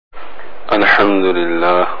الحمد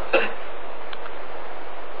لله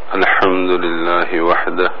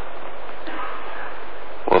وحده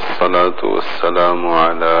والصلاة والسلام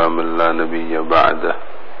على من لا نبي بعده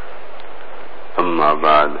اما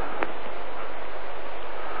بعد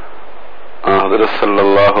حضرت صلی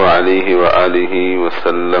اللہ علیہ وآلہ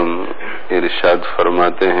وسلم ارشاد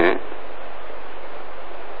فرماتے ہیں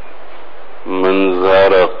من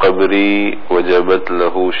زار قبری وجبت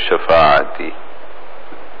له شفاعتی،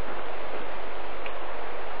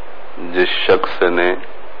 جس شخص نے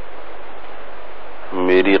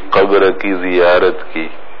میری قبر کی زیارت کی،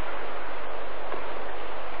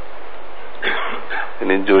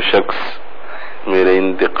 یعنی جو شخص میرے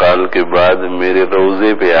انتقال کے بعد میرے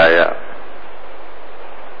روضے پہ آیا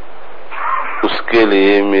اس کے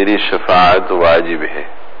لیے میری شفاعت واجب ہے۔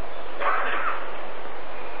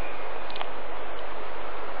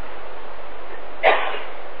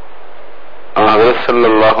 حضرت صلی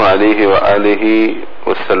اللہ علیہ وآلہ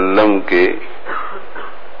وسلم کے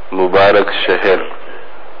مبارک شہر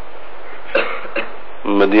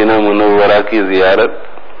مدینہ منورہ کی زیارت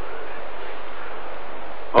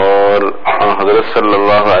اور حضرت صلی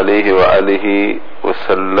اللہ علیہ وآلہ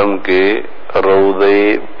وسلم کے روضے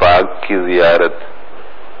پاک کی زیارت،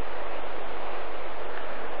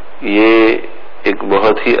 یہ ایک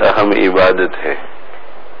بہت ہی اہم عبادت ہے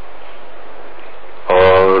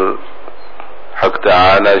اور حق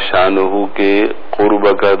تعالی شانہ کے قرب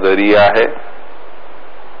کا ذریعہ ہے،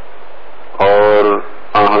 اور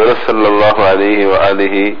حضرت صلی اللہ علیہ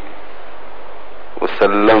وآلہ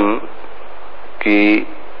وسلم کی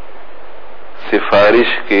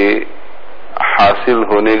سفارش کے حاصل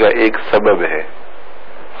ہونے کا ایک سبب ہے۔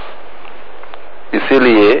 اسی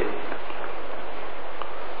لیے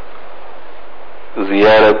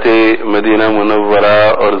زیارت مدینہ منورہ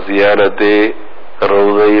اور زیارت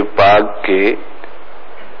روضہ پاک کے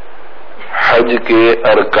حج کے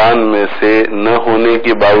ارکان میں سے نہ ہونے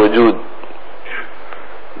کے باوجود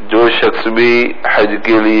جو شخص بھی حج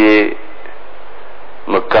کے لیے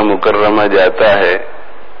مکہ مکرمہ جاتا ہے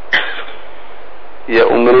یا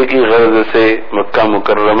عمرے کی غرض سے مکہ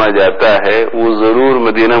مکرمہ جاتا ہے وہ ضرور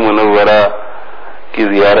مدینہ منورہ کی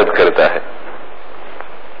زیارت کرتا ہے۔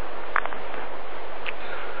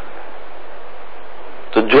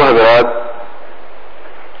 تو جو حضرات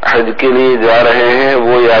حج کے لیے جا رہے ہیں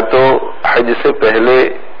وہ یا تو حج سے پہلے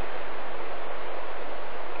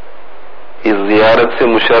اس زیارت سے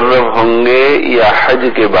مشرف ہوں گے یا حج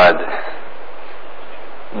کے بعد،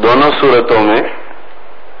 دونوں صورتوں میں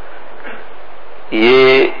یہ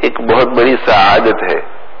ایک بہت بڑی سعادت ہے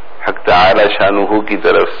حق تعالی شانہ کی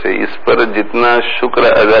طرف سے، اس پر جتنا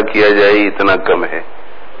شکر ادا کیا جائے اتنا کم ہے۔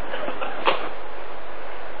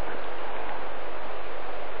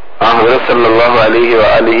 حضرت صلی اللہ علیہ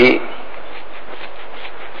وآلہ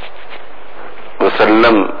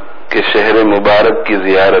وسلم کے شہر مبارک کی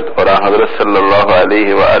زیارت اور حضرت صلی اللہ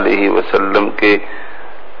علیہ وآلہ وسلم کے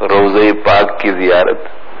روضہ پاک کی زیارت،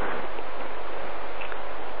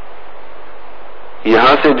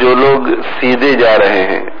 یہاں سے جو لوگ سیدھے جا رہے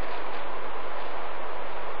ہیں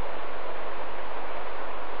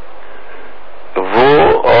وہ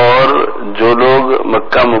اور جو لوگ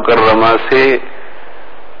مکہ مکرمہ سے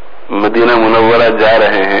مدینہ منورہ جا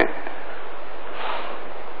رہے ہیں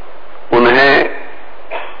انہیں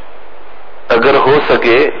اگر ہو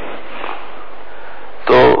سکے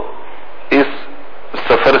تو اس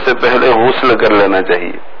سفر سے پہلے غسل کر لینا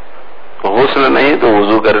چاہیے، غسل نہیں تو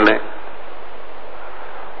وضو کر لیں،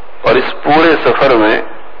 اور اس پورے سفر میں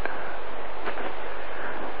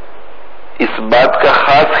اس بات کا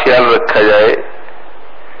خاص خیال رکھا جائے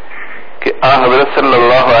کہ حضرت صلی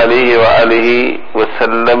اللہ علیہ وآلہ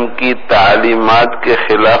وسلم کی تعلیمات کے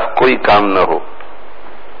خلاف کوئی کام نہ ہو،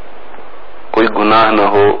 کوئی گناہ نہ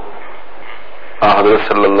ہو، حضرت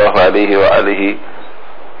صلی اللہ علیہ وآلہ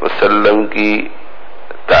وسلم کی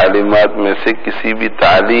تعلیمات میں سے کسی بھی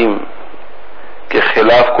تعلیم کے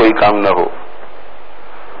خلاف کوئی کام نہ ہو،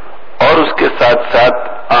 اور اس کے ساتھ ساتھ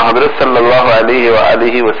حضرت صلی اللہ علیہ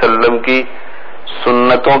وآلہ وسلم کی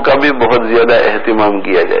سنتوں کا بھی بہت زیادہ اہتمام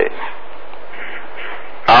کیا جائے۔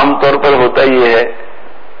 عام طور پر ہوتا یہ ہے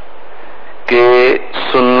کہ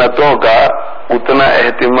سنتوں کا اتنا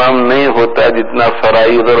اہتمام نہیں ہوتا جتنا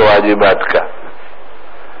فرائض اور واجبات کا،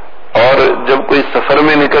 اور جب کوئی سفر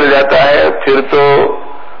میں نکل جاتا ہے پھر تو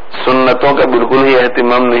سنتوں کا بالکل ہی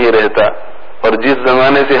اہتمام نہیں رہتا، اور جس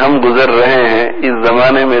زمانے سے ہم گزر رہے ہیں اس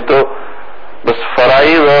زمانے میں تو بس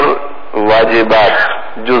فرائض اور واجبات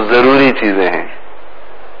جو ضروری چیزیں ہیں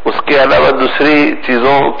اس کے علاوہ دوسری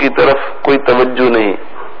چیزوں کی طرف کوئی توجہ نہیں،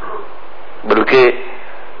 بلکہ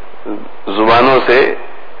زبانوں سے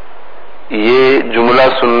یہ جملہ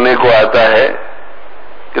سننے کو آتا ہے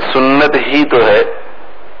کہ سنت ہی تو ہے،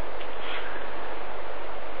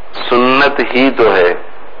 سنت ہی تو ہے.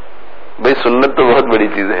 بھئی سنت تو بہت بڑی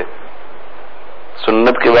چیز ہے.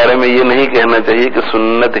 سنت کے بارے میں یہ نہیں کہنا چاہیے کہ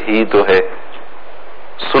سنت ہی تو ہے،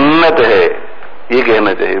 سنت ہے یہ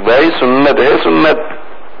کہنا چاہیے. بھائی سنت ہے،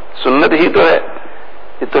 سنت ہی تو ہے.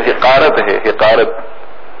 یہ تو حقارت ہے، حقارت.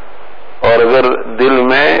 اور اگر دل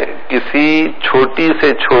میں کسی چھوٹی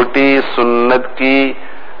سے چھوٹی سنت کی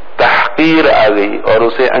تحقیر آ گئی اور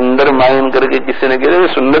اسے انڈر مائن کر کے کسی نے کہا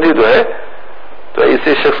سنت ہی تو ہے، تو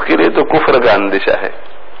ایسے شخص کے لیے تو کفر کا اندیشہ ہے.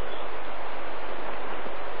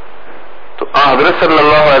 تو حضرت صلی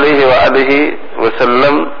اللہ علیہ وآلہ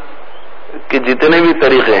وسلم کے جتنے بھی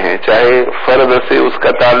طریقے ہیں، چاہے فرض سے اس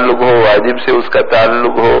کا تعلق ہو، واجب سے اس کا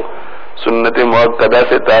تعلق ہو، سنت مؤکدہ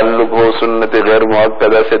سے تعلق ہو، سنت غیر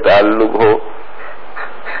مؤکدہ سے تعلق ہو،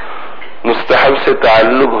 مستحب سے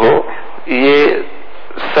تعلق ہو، یہ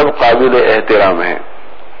سب قابل احترام ہیں.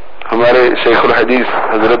 ہمارے شیخ الحدیث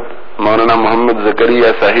حضرت مولانا محمد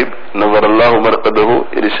زکریا صاحب نور اللہ مرقدہ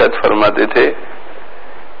ارشاد فرماتے تھے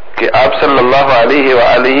کہ آپ صلی اللہ علیہ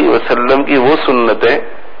وآلہ وسلم کی وہ سنتیں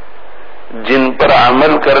جن پر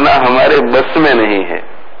عمل کرنا ہمارے بس میں نہیں ہے،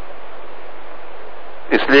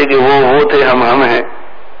 اس لیے کہ وہ تھے، ہم ہیں.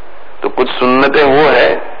 تو کچھ سنتیں وہ ہے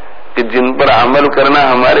کہ جن پر عمل کرنا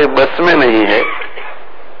ہمارے بس میں نہیں ہے،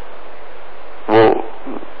 وہ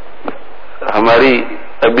ہماری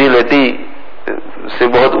ابیلٹی سے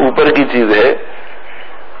بہت اوپر کی چیز ہے.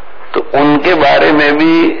 تو ان کے بارے میں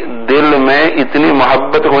بھی دل میں اتنی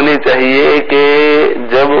محبت ہونی چاہیے کہ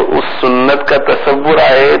جب اس سنت کا تصور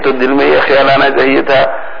آئے تو دل میں یہ خیال آنا چاہیے تھا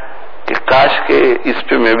کہ کاش کہ اس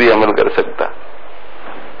پہ میں بھی عمل کر سکتا.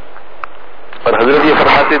 اور حضرت یہ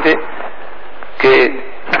فرماتے تھے کہ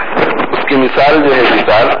اس کی مثال جو ہے،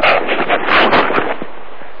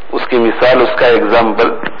 اس کا ایگزامپل،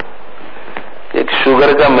 ایک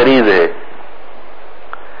شوگر کا مریض ہے.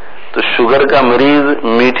 تو شوگر کا مریض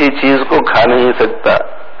میٹھی چیز کو کھا نہیں سکتا.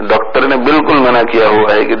 ڈاکٹر نے بالکل منع کیا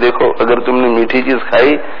ہوا ہے کہ دیکھو اگر تم نے میٹھی چیز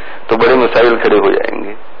کھائی تو بڑے مسائل کھڑے ہو جائیں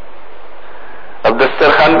گے. اب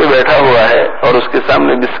دسترخوان پہ بیٹھا ہوا ہے اور اس کے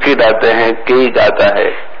سامنے بسکٹ آتے ہیں، کیک آتا ہے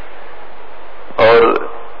اور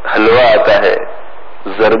حلوہ آتا ہے،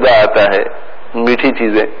 زردہ آتا ہے، میٹھی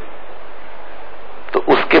چیزیں. تو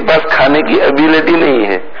اس کے پاس کھانے کی ابیلٹی نہیں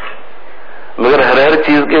ہے، مگر ہر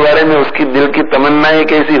چیز کے بارے میں اس کی دل کی تمنائیں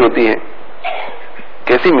کیسی ہوتی ہیں.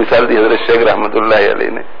 کیسی مثال دی حضرت شیخ رحمت اللہ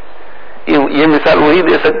علیہ نے. یہ مثال وہی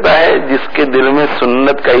دے سکتا ہے جس کے دل میں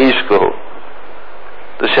سنت کا عشق ہو.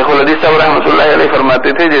 تو شیخ الحدیث صاحب رحمت اللہ علیہ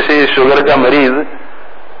فرماتے تھے جیسے یہ شوگر کا مریض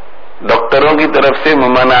ڈاکٹروں کی طرف سے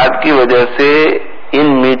ممانعات کی وجہ سے ان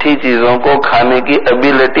میٹھی چیزوں کو کھانے کی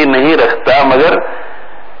ابیلٹی نہیں رکھتا، مگر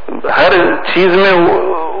ہر چیز میں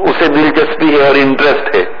اسے دلچسپی ہے اور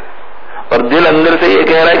انٹرسٹ ہے، اور دل اندر سے یہ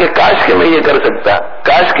کہہ رہا ہے کہ کاش کہ میں یہ کر سکتا،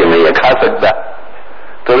 کاش کہ میں یہ کھا سکتا.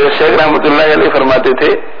 تو شیخ رحمت اللہ علیہ فرماتے تھے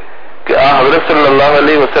کہ حضرت صلی اللہ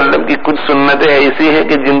علیہ وسلم کی کچھ سنتیں ایسی ہیں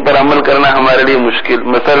کہ جن پر عمل کرنا ہمارے لیے مشکل.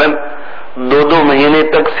 مثلا 2 مہینے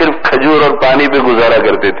تک صرف کھجور اور پانی پہ گزارا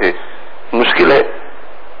کرتے تھے، مشکل ہے.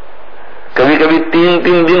 کبھی کبھی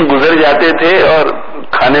 3 دن گزر جاتے تھے اور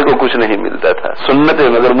کھانے کو کچھ نہیں ملتا تھا. سنت ہے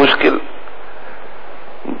مگر مشکل.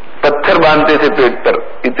 پتھر باندھتے تھے پیٹ پر،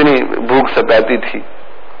 اتنی بھوک ستاتی تھی،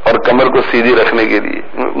 اور کمر کو سیدھی رکھنے کے لیے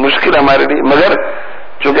مشکل ہمارے لیے. مگر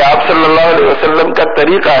چونکہ آپ صلی اللہ علیہ وسلم کا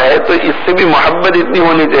طریقہ ہے تو اس سے بھی محبت اتنی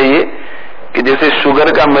ہونی چاہیے کہ جیسے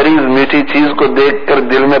شوگر کا مریض میٹھی چیز کو دیکھ کر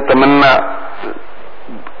دل میں تمنا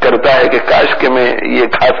کرتا ہے کہ کاش کہ میں یہ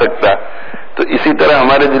کھا سکتا، تو اسی طرح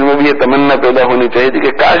ہمارے دل میں بھی یہ تمنا پیدا ہونی چاہیے تھی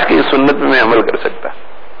کہ کاش کہ اس سنت میں میں عمل کر سکتا.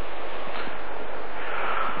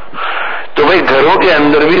 تو بھائی گھروں کے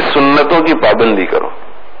اندر بھی سنتوں کی پابندی کرو،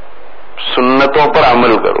 سنتوں پر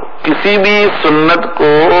عمل کرو. کسی بھی سنت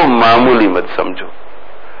کو معمولی مت سمجھو.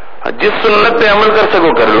 جس سنت پہ عمل کر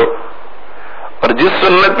سکو کر لو، اور جس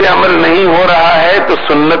سنت پہ عمل نہیں ہو رہا ہے تو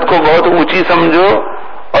سنت کو بہت اونچی سمجھو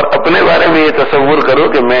اور اپنے بارے میں یہ تصور کرو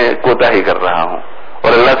کہ میں کوتاہی کر رہا ہوں،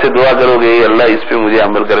 اور اللہ سے دعا کرو کہ اللہ اس پہ مجھے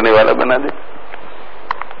عمل کرنے والا بنا دے.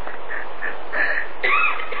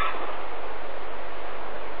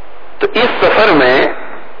 تو اس سفر میں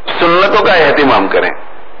سنتوں کا اہتمام کریں،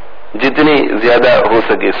 جتنی زیادہ ہو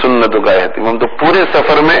سکے سنتوں کا اہتمام. تو پورے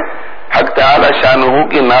سفر میں حق تعالی شانہ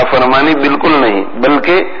کی نافرمانی بالکل نہیں،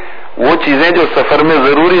 بلکہ وہ چیزیں جو سفر میں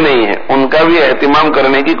ضروری نہیں ہیں ان کا بھی اہتمام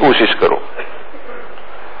کرنے کی کوشش کرو.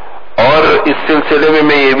 اور اس سلسلے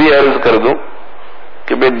میں یہ بھی عرض کر دوں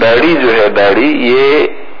کہ بھئی داڑھی جو ہے، داڑھی یہ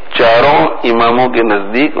 4 اماموں کے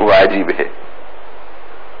نزدیک واجب ہے.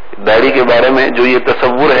 داڑھی کے بارے میں جو یہ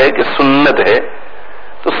تصور ہے کہ سنت ہے،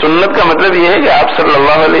 تو سنت کا مطلب یہ ہے کہ آپ صلی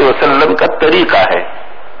اللہ علیہ وسلم کا طریقہ ہے.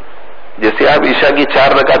 جیسے آپ عشاء کی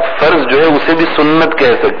 4 رکعت فرض جو ہے اسے بھی سنت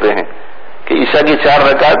کہہ سکتے ہیں کہ عشاء کی 4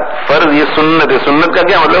 رکعت فرض یہ سنت ہے. سنت کا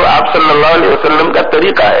کیا مطلب؟ آپ صلی اللہ علیہ وسلم کا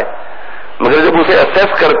طریقہ ہے. مگر جب اسے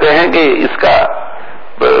اسیس کرتے ہیں کہ اس کا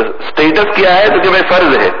اسٹیٹس کیا ہے تو کہ بھائی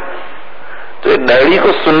فرض ہے، تو داڑھی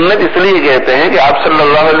کو سنت اس لیے کہتے ہیں کہ آپ صلی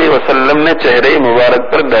اللہ علیہ وسلم نے چہرے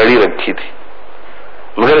مبارک پر داڑھی رکھی تھی،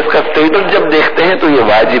 مگر اس کا اسٹیٹس جب دیکھتے ہیں تو یہ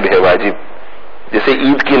واجب ہے. واجب جیسے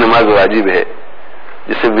عید کی نماز واجب ہے،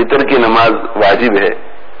 جیسے وطر کی نماز واجب ہے.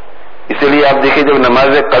 اسی لیے آپ دیکھیں جب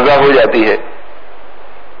نماز قضا ہو جاتی ہے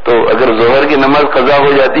تو اگر ظہر کی نماز قضا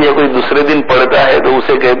ہو جاتی ہے کوئی دوسرے دن پڑھتا ہے تو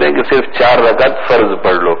اسے کہتے ہیں کہ صرف 4 رکعت فرض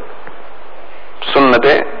پڑھ لو،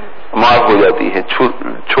 سنتیں معاف ہو جاتی ہے،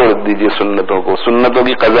 چھوڑ دیجئے سنتوں کو، سنتوں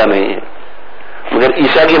کی قضا نہیں ہے. مگر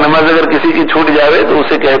عشاء کی نماز اگر کسی کی چھوٹ جاوے تو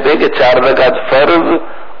اسے کہتے ہیں کہ 4 رکعت فرض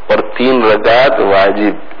اور 3 رکعت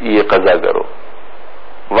واجب، یہ قضا کرو.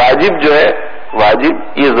 واجب جو ہے،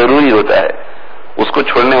 واجب یہ ضروری ہوتا ہے، اس کو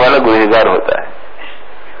چھوڑنے والا گنہگار ہوتا ہے.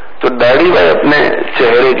 تو داڑھی بھائی اپنے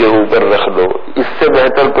چہرے کے اوپر رکھ دو. اس سے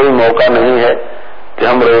بہتر کوئی موقع نہیں ہے کہ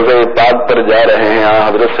ہم روضہ پاک پر جا رہے ہیں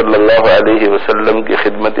حضرت صلی اللہ علیہ وسلم کی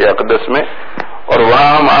خدمت اقدس میں، اور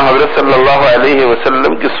وہاں ہم حضرت صلی اللہ علیہ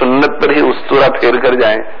وسلم کی سنت پر ہی استورا پھیر کر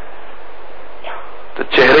جائیں. تو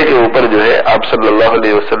چہرے کے اوپر جو ہے آپ صلی اللہ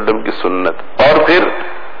علیہ وسلم کی سنت، اور پھر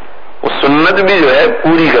وہ سنت بھی جو ہے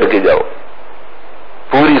پوری کر کے جاؤ،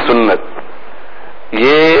 پوری سنت.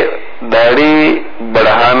 یہ داڑھی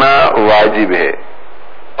بڑھانا واجب ہے،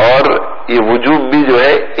 اور یہ وجوب بھی جو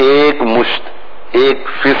ہے 1 مشت، 1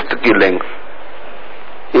 فسٹ کی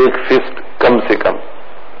لینگتھ، 1 فسٹ کم سے کم.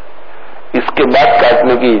 اس کے بعد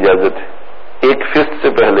کاٹنے کی اجازت ہے، 1 فسٹ سے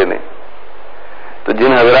پہلے نہیں. تو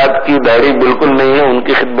جن حضرات کی داڑھی بالکل نہیں ہے ان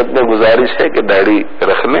کی خدمت میں گزارش ہے کہ داڑھی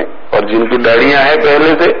رکھ لیں، اور جن کی داڑیاں ہیں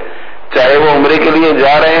پہلے سے، چاہے وہ عمرے کے لیے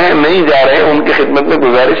جا رہے ہیں نہیں جا رہے ہیں، ان کی خدمت میں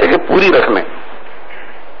گزارش ہے کہ پوری رکھ لیں.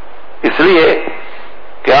 اس لیے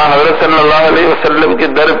کہ حضرت صلی اللہ علیہ وسلم کے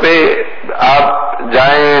در پہ آپ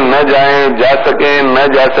جائیں نہ جائیں، جا سکیں نہ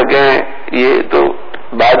جا سکیں، یہ تو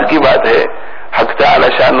بعد کی بات ہے. حق تعالی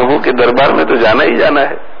شانہ کے دربار میں تو جانا ہی جانا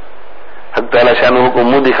ہے، حق تعالی شانہ کو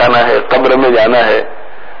منہ دکھانا ہے، قبر میں جانا ہے.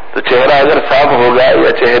 تو چہرہ اگر صاف ہوگا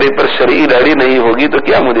یا چہرے پر شرعی داڑھی نہیں ہوگی تو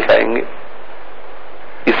کیا منہ دکھائیں گے؟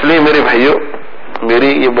 اس لیے میرے بھائیوں، میری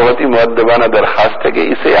یہ بہت ہی مؤدبانہ درخواست ہے کہ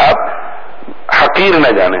اسے آپ حقیر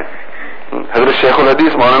نہ جانیں. حضرت شیخ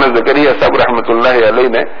الحدیث مولانا زکریا صاحب رحمۃ اللہ علیہ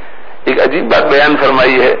نے ایک عجیب بات بیان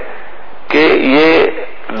فرمائی ہے کہ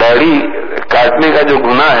یہ داڑھی کاٹنے کا جو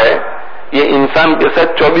گناہ ہے یہ انسان کے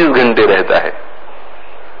ساتھ 24 گھنٹے رہتا ہے.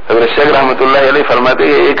 حضرت شیخ رحمۃ اللہ علیہ فرماتے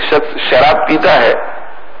ہیں کہ ایک شخص شراب پیتا ہے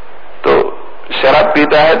تو شراب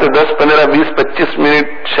پیتا ہے تو 10 15 20 25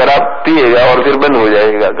 منٹ شراب پیے گا اور پھر بند ہو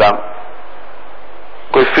جائے گا کام.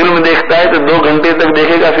 کوئی فلم دیکھتا ہے تو 2 گھنٹے تک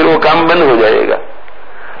دیکھے گا پھر وہ کام بند ہو جائے گا.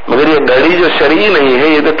 مگر یہ داڑھی جو شرعی نہیں ہے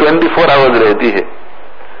یہ تو 24 آورز رہتی ہے.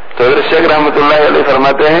 تو حضرت شیخ رحمۃ اللہ علیہ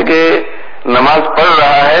فرماتے ہیں کہ نماز پڑھ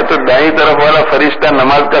رہا ہے تو دائیں طرف والا فرشتہ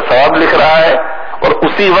نماز کا ثواب لکھ رہا ہے، اور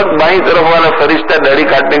اسی وقت بائیں طرف والا فرشتہ داڑھی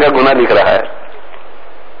کاٹنے کا گناہ لکھ رہا ہے.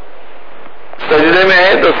 سجدے میں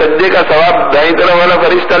ہے تو سجدے کا ثواب دائیں طرف والا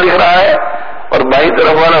فرشتہ لکھ رہا ہے، اور بائیں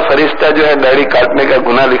طرف والا فرشتہ جو ہے داڑھی کاٹنے کا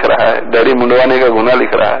گناہ لکھ رہا ہے، داڑھی منڈوانے کا گناہ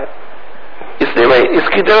لکھ رہا ہے. اس لیے بھائی اس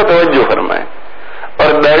کی طرف توجہ فرمائیں.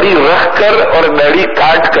 اور داڑھی رکھ کر اور داڑھی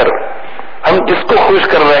کاٹ کر ہم کس کو خوش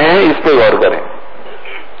کر رہے ہیں اس پہ غور کریں.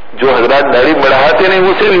 جو حضرات داڑھی بڑھاتے نہیں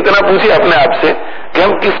وہ صرف اتنا پوچھیں اپنے آپ سے کہ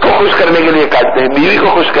ہم کس کو خوش کرنے کے لیے کاٹتے ہیں؟ بیوی کو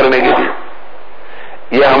خوش کرنے کے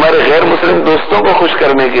لیے یا ہمارے غیر مسلم دوستوں کو خوش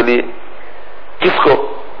کرنے کے لیے؟ کس کو؟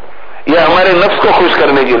 یا ہمارے نفس کو خوش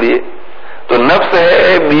کرنے کے لیے؟ تو نفس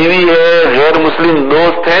ہے، بیوی ہے، غیر مسلم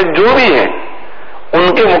دوست ہیں، جو بھی ہیں،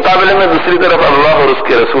 ان کے مقابلے میں دوسری طرف اللہ اور اس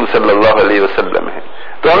کے رسول صلی اللہ علیہ وسلم ہے.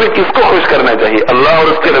 تو ہمیں کس کو خوش کرنا چاہیے؟ اللہ اور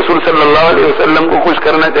اس کے رسول صلی اللہ علیہ وسلم کو خوش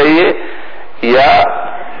کرنا چاہیے یا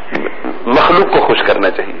مخلوق کو خوش کرنا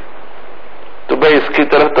چاہیے؟ تو بھائی اس کی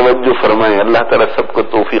طرف توجہ فرمائیں. اللہ تعالیٰ سب کو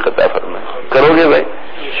توفیق عطا فرمائے. کرو گے بھائی؟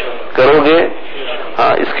 کرو گے؟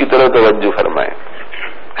 ہاں، اس کی طرف توجہ فرمائیں.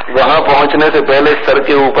 وہاں پہنچنے سے پہلے سر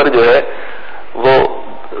کے اوپر جو ہے وہ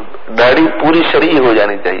داڑھی پوری شرعی ہو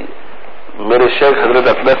جانی چاہیے. میرے شیخ حضرت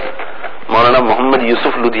اقدس مولانا محمد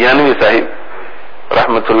یوسف لدھیانوی صاحب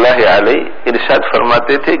رحمت اللہ علیہ ارشاد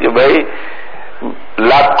فرماتے تھے کہ بھائی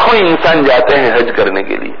لاکھوں انسان جاتے ہیں حج کرنے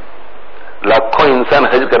کے لیے، لاکھوں انسان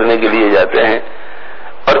حج کرنے کے لیے جاتے ہیں،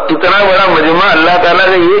 اور اتنا بڑا مجمع اللہ تعالیٰ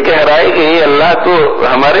نے یہ کہہ رہا ہے کہ یہ اللہ تو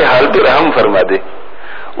ہمارے حال پہ رحم فرما دے.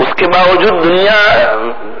 اس کے باوجود دنیا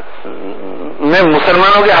میں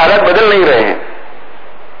مسلمانوں کے حالات بدل نہیں رہے ہیں.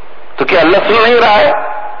 تو کیا اللہ سن نہیں رہا ہے؟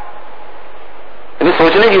 یعنی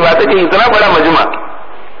سوچنے کی بات ہے کہ اتنا بڑا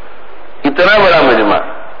مجمع،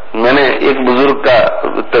 میں نے ایک بزرگ کا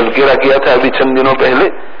تذکرہ کیا تھا ابھی چند دنوں پہلے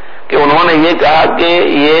کہ انہوں نے یہ کہا کہ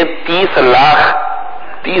یہ 30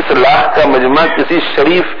 لاکھ کا مجمع کسی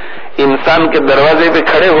شریف انسان کے دروازے پہ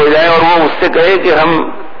کھڑے ہو جائیں اور وہ اس سے کہے کہ ہم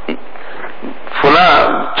فلاں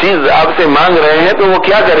چیز آپ سے مانگ رہے ہیں، تو وہ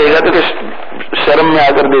کیا کرے گا؟ تو کہ شرم میں آ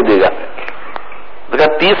کر دے دے گا۔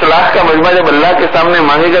 30 لاکھ کا مجمع جب اللہ کے سامنے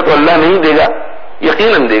مانگے گا تو اللہ نہیں دے گا،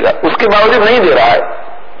 یقیناً دے گا، اس کے باوجود نہیں دے رہا ہے۔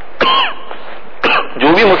 جو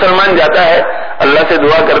بھی مسلمان جاتا ہے اللہ سے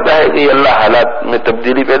دعا کرتا ہے کہ اللہ حالات میں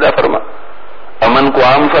تبدیلی پیدا فرما، امن کو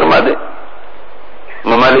عام فرما دے،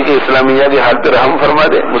 ممالک اسلامیہ کے حال پہ رحم فرما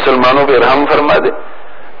دے، مسلمانوں پہ رحم فرما دے۔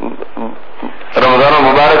 رمضان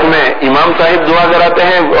المبارک میں امام صاحب دعا کراتے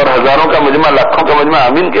ہیں اور ہزاروں کا مجمع، لاکھوں کا مجمع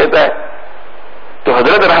آمین کہتا ہے۔ تو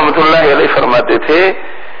حضرت رحمت اللہ علیہ فرماتے تھے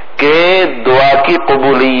کہ دعا کی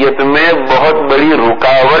قبولیت میں بہت بڑی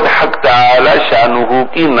رکاوٹ حق تعالی شانہ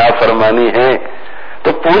کی نافرمانی ہے۔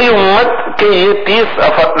 تو پوری امت کے یہ 30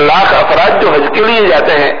 لاکھ افراد جو حج کے لیے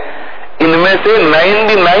جاتے ہیں، ان میں سے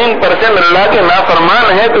 99% اللہ کے نافرمان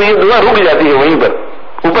ہیں، تو یہ دعا رک جاتی ہے وہیں پر،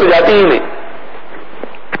 اوپر جاتی ہی نہیں۔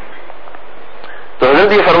 تو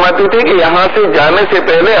حضرت یہ فرماتے تھے کہ یہاں سے جانے سے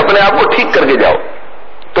پہلے اپنے آپ کو ٹھیک کر کے جاؤ،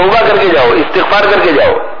 توبہ کر کے جاؤ، استغفار کر کے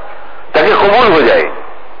جاؤ، تاکہ قبول ہو جائے۔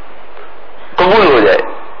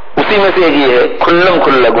 اسی میں سے ایک یہ ہے کھلا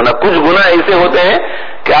گناہ۔ کچھ گناہ ایسے ہوتے ہیں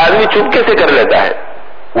کہ آدمی چپکے سے کر لیتا ہے،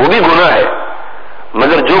 وہ بھی گناہ ہے،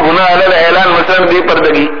 مگر جو گناہ علی اعلان، مثلا بے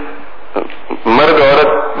پردگی، مرد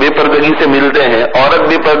عورت بے پردگی سے ملتے ہیں، عورت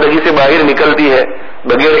بے پردگی سے باہر نکلتی ہے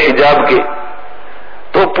بغیر حجاب کے،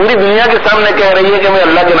 تو پوری دنیا کے سامنے کہہ رہی ہے کہ میں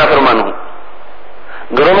اللہ کے نافرمان ہوں۔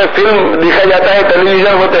 گھروں میں فلم دکھا جاتا ہے، ٹیلی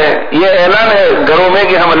ویژن ہوتے ہیں، یہ اعلان ہے گھروں میں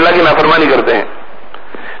کہ ہم اللہ کی نافرمانی کرتے ہیں۔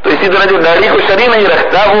 تو اسی طرح جو داڑھی کو شرعی نہیں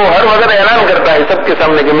رکھتا وہ ہر وقت اعلان کرتا ہے سب کے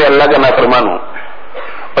سامنے کہ میں اللہ کا نافرمان ہوں،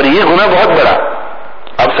 اور یہ گناہ بہت بڑا۔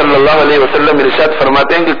 آپ صلی اللہ علیہ وسلم ارشاد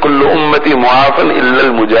فرماتے ہیں کہ کل امتی معافن الا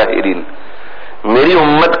المجاہرین، میری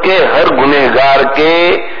امت کے ہر گنہگار کے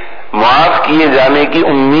معاف کیے جانے کی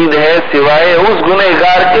امید ہے سوائے اس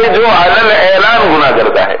گنہگار کے جو علل اعلان گناہ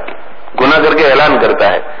کرتا ہے، گناہ کر کے اعلان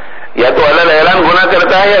کرتا ہے، یا تو علل اعلان گناہ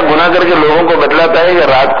کرتا ہے یا گناہ کر کے لوگوں کو بتلاتا ہے کہ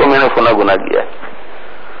رات کو میں نے فلاں گناہ کیا ہے۔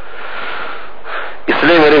 اس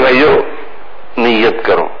لیے میرے بھائیوں نیت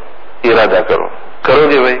کرو، ارادہ کرو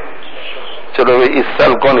گے بھائی؟ چلو بھائی اس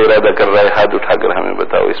سال کون ارادہ کر رہا ہے؟ ہاتھ اٹھا کر ہمیں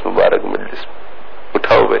بتاؤ اس مبارک مجلس میں۔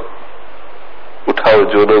 اٹھاؤ بھائی، اٹھاؤ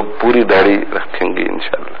جو لوگ پوری داڑھی رکھیں گے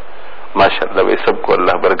انشاءاللہ، ماشاءاللہ بھائی سب کو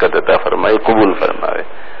اللہ برکت عطا فرمائے، قبول فرمائے۔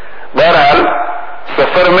 بہرحال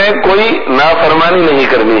سفر میں کوئی نافرمانی نہیں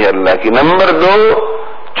کرنی ہے اللہ کی۔ نمبر 2،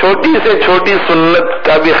 چھوٹی سے چھوٹی سنت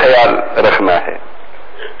کا بھی خیال رکھنا ہے۔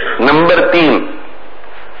 نمبر 3،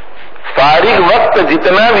 فارغ وقت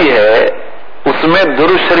جتنا بھی ہے اس میں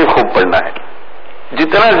درود شریف خوب پڑھنا ہے،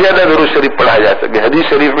 جتنا زیادہ درود شریف پڑھا جا سکے۔ حدیث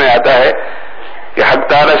شریف میں آتا ہے کہ حق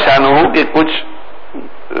تعالی شانہ کے کچھ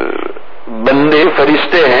بندے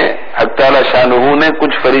فرشتے ہیں، حق تعالی شانہ نے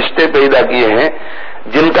کچھ فرشتے پیدا کیے ہیں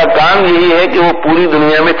جن کا کام یہی ہے کہ وہ پوری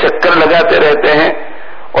دنیا میں چکر لگاتے رہتے ہیں،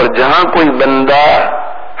 اور جہاں کوئی بندہ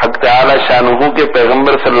حق تعالی شانہ کے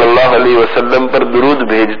پیغمبر صلی اللہ علیہ وسلم پر درود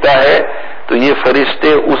بھیجتا ہے تو یہ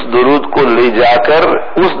فرشتے اس درود کو لے جا کر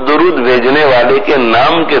اس درود بھیجنے والے کے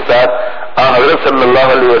نام کے ساتھ حضرت صلی اللہ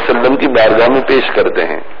علیہ وسلم کی بارگاہ میں پیش کرتے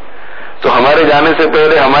ہیں۔ تو ہمارے جانے سے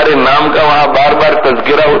پہلے ہمارے نام کا وہاں بار بار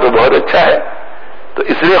تذکرہ ہو تو بہت اچھا ہے۔ تو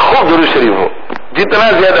اس لیے خوب درود شریف ہو، جتنا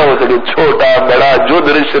زیادہ ہو سکے، چھوٹا بڑا جو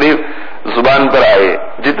درود شریف زبان پر آئے،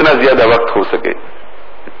 جتنا زیادہ وقت ہو سکے۔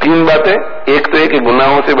 3 باتیں، ایک تو یہ کہ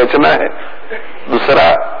گناہوں سے بچنا ہے، دوسرا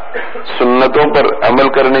سنتوں پر عمل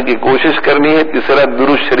کرنے کی کوشش کرنی ہے، تیسرا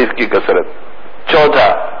درود شریف کی کثرت، چوتھا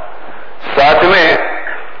ساتھ میں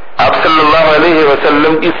آپ صلی اللہ علیہ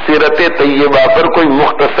وسلم کی سیرت طیبہ پر کوئی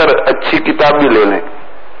مختصر اچھی کتاب بھی لے لیں،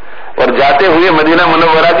 اور جاتے ہوئے مدینہ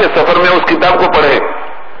منورہ کے سفر میں اس کتاب کو پڑھیں۔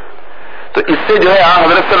 تو اس سے جو ہے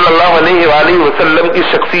حضرت صلی اللہ علیہ وآلہ وسلم کی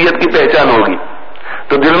شخصیت کی پہچان ہوگی،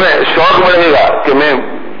 تو دل میں شوق بڑھے گا کہ میں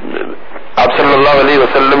آپ صلی اللہ علیہ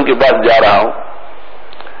وسلم کے پاس جا رہا ہوں۔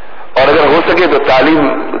 اور اگر ہو سکے تو تعلیم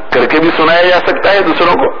کر کے بھی سنایا جا سکتا ہے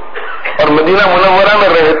دوسروں کو، اور مدینہ منورہ میں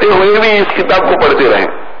رہتے ہوئے بھی اس کتاب کو پڑھتے رہیں،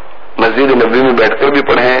 مسجد نبوی میں بیٹھ کر بھی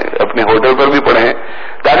پڑھیں، اپنے ہوٹل پر بھی پڑھیں،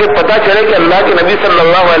 تاکہ پتہ چلے کہ اللہ کے نبی صلی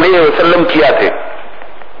اللہ علیہ وسلم کیا تھے۔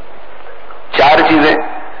 4 چیزیں،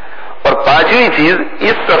 اور 5ویں چیز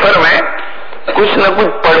اس سفر میں کچھ نہ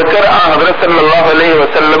کچھ پڑھ کر حضرت صلی اللہ علیہ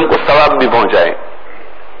وسلم کو ثواب بھی پہنچائیں۔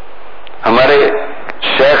 ہمارے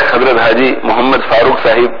شیخ حضرت حاجی محمد فاروق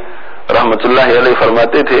صاحب رحمت اللہ علیہ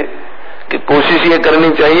فرماتے تھے کہ کوشش یہ کرنی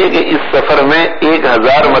چاہیے کہ اس سفر میں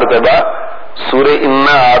 1000 مرتبہ سورہ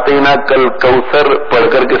انا آتینا کل کوثر پڑھ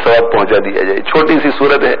کر کے ثواب پہنچا دیا جائے. چھوٹی سی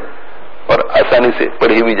سورت ہے اور آسانی سے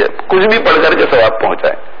پڑھی بھی جائے, کچھ بھی پڑھ کر کے ثواب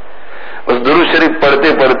پہنچائے. بس درود شریف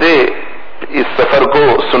پڑھتے پڑھتے اس سفر کو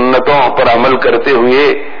سنتوں پر عمل کرتے ہوئے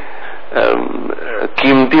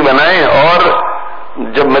قیمتی بنائیں, اور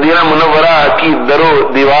جب مدینہ منورہ کی در و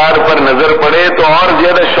دیوار پر نظر پڑے تو اور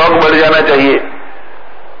زیادہ شوق بڑھ جانا چاہیے,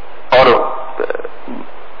 اور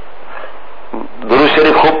درود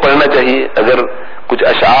شریف خوب پڑھنا چاہیے. اگر کچھ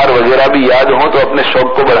اشعار وغیرہ بھی یاد ہوں تو اپنے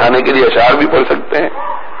شوق کو بڑھانے کے لیے اشعار بھی پڑھ سکتے ہیں.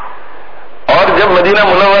 اور جب مدینہ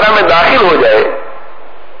منورہ میں داخل ہو جائے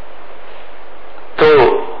تو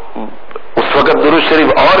اس وقت درود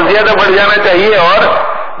شریف اور زیادہ بڑھ جانا چاہیے, اور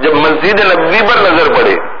جب مسجد نبوی پر نظر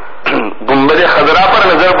پڑے, گنبد خضرا پر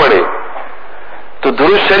نظر پڑے, تو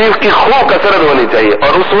درود شریف کی خوب کثرت ہونی چاہیے.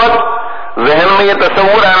 اور اس وقت ذہن میں یہ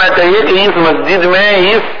تصور آنا چاہیے کہ اس مسجد میں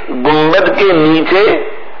اس گنبد کے نیچے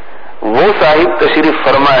وہ صاحب تشریف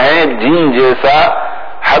فرما ہے جن جیسا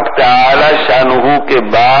حق تعالی شانہ کے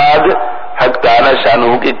بعد حق تعالی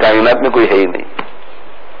شانہ کی کائنات میں کوئی ہے ہی نہیں.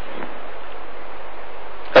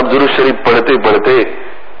 اب درود شریف پڑھتے پڑھتے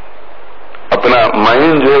اپنا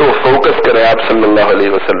مائنڈ جو ہے وہ فوکس کریں آپ صلی اللہ علیہ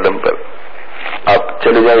وسلم پر. آپ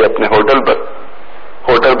چلے جائیں اپنے ہوٹل پر.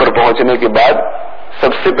 ہوٹل پر پہنچنے کے بعد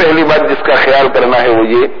سب سے پہلی بات جس کا خیال کرنا ہے وہ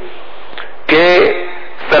یہ کہ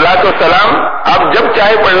صلاۃ و سلام آپ جب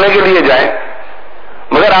چاہے پڑھنے کے لیے جائیں,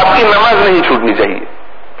 مگر آپ کی نماز نہیں چھوٹنی چاہیے.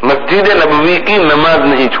 مسجد نبوی کی نماز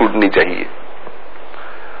نہیں چھوٹنی چاہیے.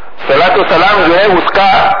 صلاۃ و سلام جو ہے اس کا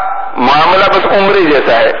معاملہ بس عمرے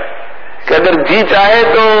جیسا ہے کہ اگر جی چاہے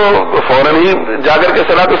تو فوراً ہی جا کر کے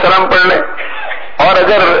صلاۃ و سلام پڑھ لیں, اور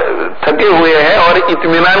اگر تھکے ہوئے ہیں اور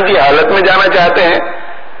اطمینان کی حالت میں جانا چاہتے ہیں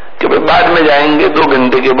کہ بعد میں جائیں گے 2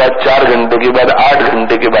 گھنٹے کے بعد, 4 گھنٹے کے بعد, 8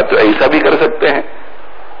 گھنٹے کے بعد, تو ایسا بھی کر سکتے ہیں.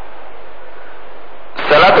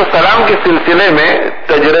 صلاۃ و سلام کے سلسلے میں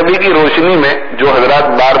تجربے کی روشنی میں جو حضرات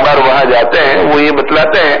بار بار وہاں جاتے ہیں وہ یہ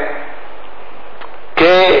بتلاتے ہیں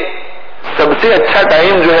کہ سب سے اچھا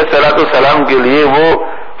ٹائم جو ہے صلاۃ و سلام کے لیے وہ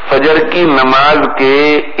فجر کی نماز کے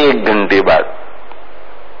 1 گھنٹے بعد,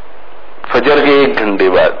 فجر کے 1 گھنٹے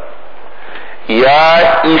بعد, یا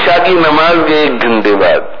عشاء کی نماز کے 1 گھنٹے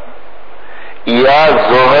بعد, یا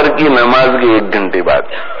ظہر کی نماز کے 1 گھنٹے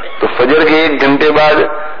بعد. تو فجر کے 1 گھنٹے بعد,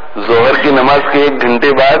 ظہر کی نماز کے 1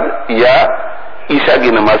 گھنٹے بعد, یا عشاء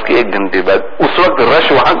کی نماز کے 1 گھنٹے بعد. اس وقت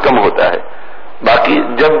رش وہاں کم ہوتا ہے. باقی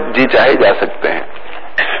جب جی چاہے جا سکتے ہیں.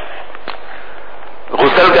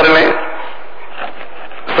 غسل کر لیں,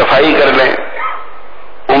 صفائی کر لیں,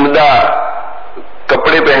 عمدہ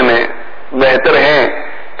کپڑے پہنے. بہتر ہے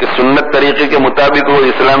کہ سنت طریقے کے مطابق وہ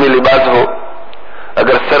اسلامی لباس ہو.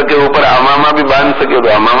 اگر سر کے اوپر عمامہ بھی باندھ سکے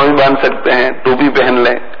تو عمامہ بھی باندھ سکتے ہیں, ٹوپی پہن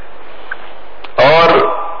لیں, اور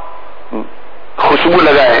خوشبو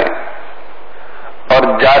لگائیں. اور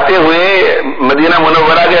جاتے ہوئے مدینہ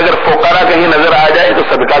منورہ کے اگر فقراء کہیں نظر آ جائے تو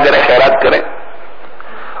صدقہ کریں, خیرات کریں.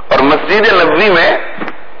 اور مسجد نبوی میں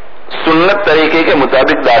سنت طریقے کے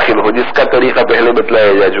مطابق داخل ہو, جس کا طریقہ پہلے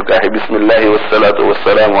بتلایا جا چکا ہے. بسم اللہ والصلاۃ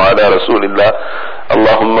والسلام علی رسول اللہ,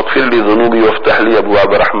 اللہم اغفر لی ذنوبی وافتح لی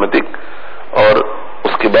ابواب رحمتک, اور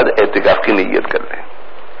اس کے بعد اعتکاف کی نیت کر لیں.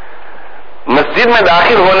 مسجد میں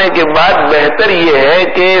داخل ہونے کے بعد بہتر یہ ہے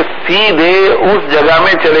کہ سیدھے اس جگہ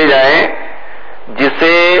میں چلے جائیں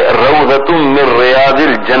جسے روضۃ من ریاض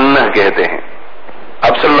الجنہ کہتے ہیں.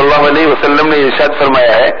 آپ صلی اللہ علیہ وسلم نے ارشاد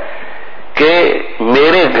فرمایا ہے کہ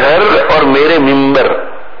میرے گھر اور میرے ممبر,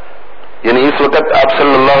 یعنی اس وقت آپ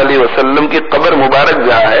صلی اللہ علیہ وسلم کی قبر مبارک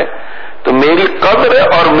جہاں ہے, تو میری قبر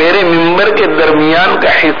اور میرے ممبر کے درمیان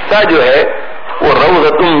کا حصہ جو ہے وہ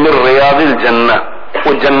روضۃ من ریاض الجنہ,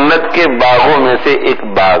 وہ جنت کے باغوں میں سے ایک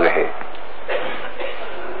باغ ہے.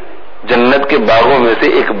 جنت کے باغوں میں سے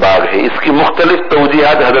ایک باغ ہے. اس کی مختلف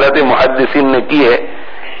توجیحات حضرات محدثین نے کی ہے.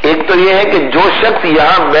 ایک تو یہ ہے کہ جو شخص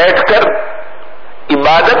یہاں بیٹھ کر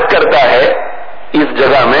عبادت کرتا ہے اس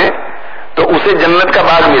جگہ میں تو اسے جنت کا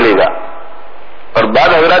باغ ملے گا. اور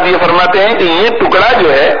بعض حضرات یہ فرماتے ہیں کہ یہ ٹکڑا جو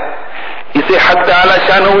ہے اسے حق تعالی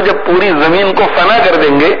شانہ جب پوری زمین کو فنا کر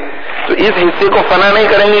دیں گے تو اس حصے کو فنا نہیں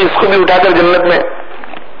کریں گے, اس کو بھی اٹھا کر جنت میں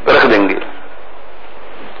رکھ دیں گے.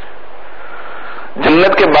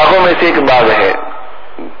 جنت کے باغوں میں سے ایک باغ ہے.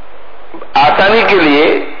 آسانی کے لیے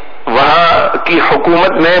وہاں کی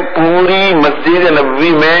حکومت نے پوری مسجد نبوی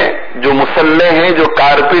میں جو مصلے ہیں, جو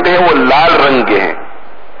کارپیٹ ہیں, وہ لال رنگ کے ہیں,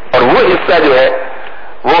 اور وہ حصہ جو ہے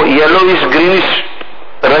وہ یلوئش گرینش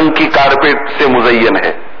رنگ کی کارپیٹ سے مزین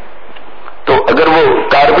ہے. تو اگر وہ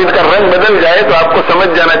کارپیٹ کا رنگ بدل جائے تو آپ کو سمجھ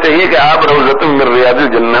جانا چاہیے کہ آپ روضۃ من ریاض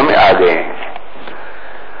الجنہ میں آ گئے ہیں.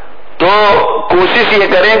 تو کوشش یہ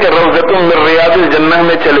کریں کہ روضۃ من ریاض الجنہ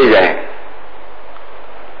میں چلے جائیں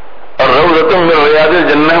اور روضۃ من ریاض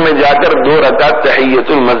الجنہ میں جا کر 2 رکعت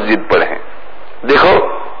تحیۃ المسجد پڑھیں. دیکھو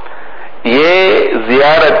یہ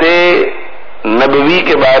زیارت نبوی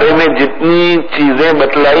کے بارے میں جتنی چیزیں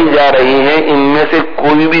بتلائی جا رہی ہیں ان میں سے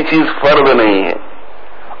کوئی بھی چیز فرض نہیں ہے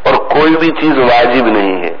اور کوئی بھی چیز واجب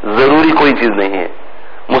نہیں ہے، ضروری کوئی چیز نہیں ہے،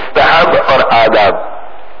 مستحب اور آداب.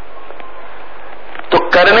 تو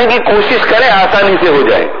کرنے کی کوشش کریں آسانی سے ہو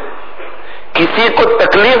جائے. کسی کو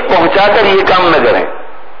تکلیف پہنچا کر یہ کام نہ کریں،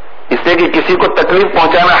 اس سے کہ کسی کو تکلیف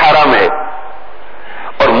پہنچانا حرام ہے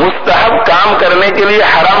اور مستحب کام کرنے کے لیے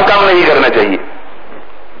حرام کام نہیں کرنا چاہیے.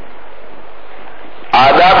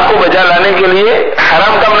 آداب کو بجا لانے کے لیے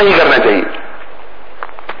حرام کام نہیں کرنا چاہیے.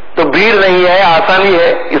 تو بھیڑ نہیں ہے، آسانی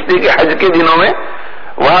ہے، اس لیے کہ حج کے دنوں میں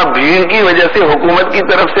وہاں بھیڑ کی وجہ سے حکومت کی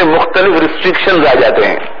طرف سے مختلف ریسٹرکشنز آ جاتے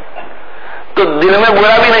ہیں. تو دل میں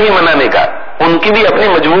برا بھی نہیں منانے کا، ان کی بھی اپنی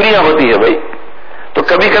مجبوریاں ہوتی ہے بھائی. تو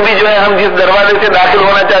کبھی کبھی جو ہے ہم جس دروازے سے داخل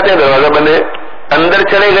ہونا چاہتے ہیں دروازہ بند ہے، اندر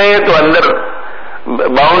چلے گئے تو اندر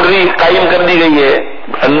باؤنڈری قائم کر دی گئی ہے،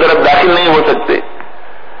 اندر اب داخل نہیں ہو سکتے.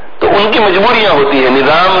 تو ان کی مجبوریاں ہوتی ہیں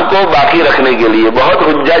نظام کو باقی رکھنے کے لیے. بہت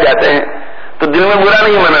حجاج جاتے ہیں تو دل میں برا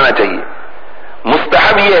نہیں منانا چاہیے.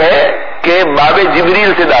 مستحب یہ ہے کہ باب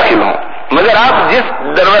جبریل سے داخل ہوں، مگر آپ جس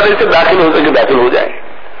دروازے سے داخل ہو سکے داخل ہو جائیں.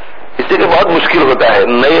 اس سے کہ بہت مشکل ہوتا ہے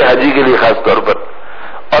نئے حاجی کے لیے خاص طور پر،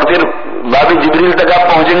 اور پھر باب جبریل تک آپ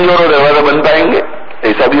پہنچیں گے اور دروازہ بن پائیں گے،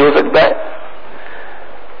 ایسا بھی ہو سکتا ہے.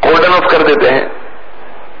 کورڈن آف کر دیتے ہیں.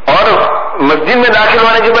 اور مسجد میں داخل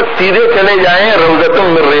ہونے کے بعد سیدھے چلے جائیں روضۃ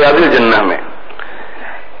من ریاض الجنہ میں.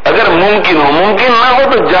 اگر ممکن ہو، ممکن نہ ہو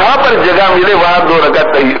تو جہاں پر جگہ ملے وہاں 2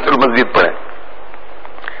 رکعت تحیۃ المسجد پڑھیں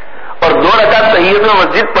اور 2 رکعت تحیۃ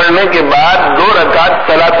المسجد پڑھنے کے بعد 2 رکعت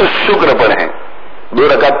صلاۃ الشکر پڑھیں. 2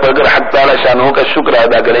 رکعت پڑھ کر حق تعالی شانہ کا شکر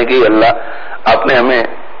ادا کریں کہ اللہ آپ نے ہمیں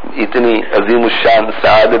اتنی عظیم الشان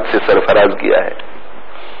سعادت سے سرفراز کیا ہے.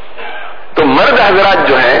 تو مرد حضرات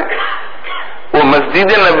جو ہیں وہ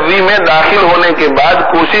مسجد نبوی میں داخل ہونے کے بعد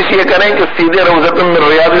کوشش یہ کریں کہ سیدھے روضۃ من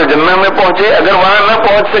ریاض الجنہ میں پہنچے. اگر وہاں نہ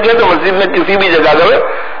پہنچ سکے تو مسجد میں کسی بھی جگہ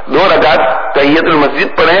پر 2 رکعت تحیۃ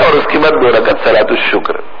المسجد پڑھیں اور اس کے بعد 2 رکعت صلاۃ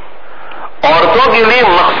الشکر. عورتوں کے لیے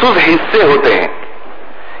مخصوص حصے ہوتے ہیں،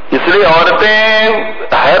 اس لیے عورتیں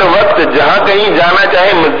ہر وقت جہاں کہیں جانا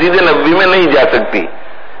چاہے مسجد نبوی میں نہیں جا سکتی.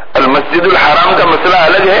 المسجد الحرام کا مسئلہ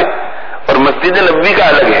الگ ہے اور مسجد نبوی کا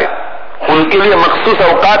الگ ہے. ان کے لیے مخصوص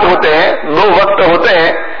اوقات ہوتے ہیں، 2 وقت ہوتے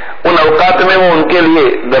ہیں. ان اوقات میں وہ ان کے لیے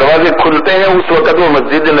دروازے کھلتے ہیں، اس وقت وہ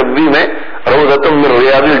مسجد نبوی میں روضۃ من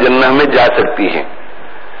ریاض الجنہ میں جا سکتی ہیں.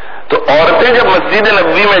 تو عورتیں جب مسجد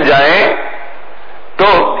نبوی میں جائیں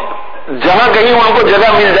تو جہاں کہیں ان کو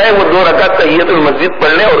جگہ مل جائے وہ 2 رکعت تحیۃ المسجد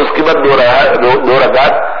پڑھ لیں اور اس کے بعد 2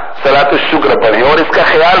 رکعت صلاۃ الشکر پڑھیں. اور اس کا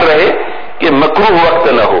خیال رہے کہ مکروہ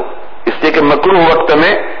وقت نہ ہو، اس لیے کہ مکروہ وقت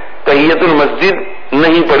میں تحیۃ المسجد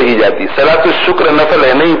نہیں پڑھی جاتی، صلاۃ الشکر نفل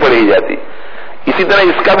ہے نہیں پڑھی جاتی. اسی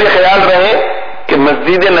طرح اس کا بھی خیال رہے کہ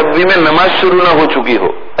مسجد نبوی میں نماز شروع نہ ہو چکی ہو.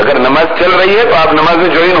 اگر نماز چل رہی ہے تو آپ نماز میں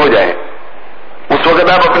جوائن ہو جائیں، اس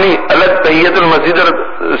وقت آپ اپنی الگ تحیۃ المسجد اور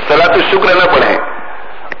صلاۃ الشکر نہ پڑھیں.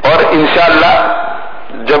 اور انشاءاللہ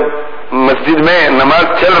جب مسجد میں نماز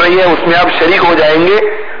چل رہی ہے اس میں آپ شریک ہو جائیں گے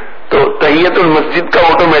تو تحیۃ المسجد کا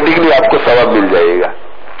آٹومیٹکلی آپ کو ثواب مل جائے گا.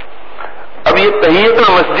 اب یہ تحیۃ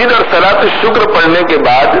المسجد اور صلاۃ الشکر پڑھنے کے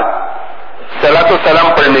بعد صلاۃ السلام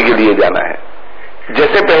پڑھنے کے لیے جانا ہے.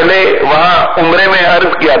 جیسے پہلے وہاں عمرے میں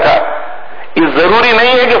عرض کیا تھا، یہ ضروری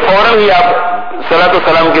نہیں ہے کہ فوراً ہی آپ صلاۃ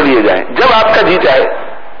السلام کے لیے جائیں، جب آپ کا جی چاہے،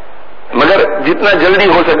 مگر جتنا جلدی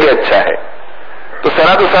ہو سکے اچھا ہے. تو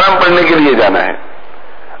صلاۃ السلام پڑھنے کے لیے جانا ہے.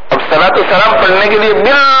 اب صلاۃ السلام پڑھنے کے لیے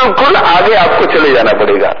بالکل آگے آپ کو چلے جانا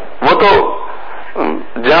پڑے گا. وہ تو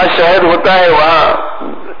جہاں شہد ہوتا ہے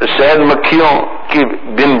وہاں شہد مکھیوں کی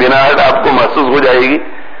بن بناہٹ آپ کو محسوس ہو جائے گی.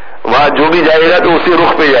 وہاں جو بھی جائے گا تو اسی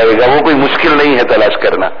رخ پہ جائے گا، وہ کوئی مشکل نہیں ہے تلاش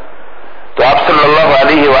کرنا. تو آپ صلی اللہ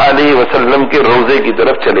علیہ وآلہ وسلم کے روضے کی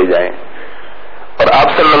طرف چلے جائیں اور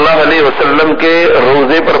آپ صلی اللہ علیہ وسلم کے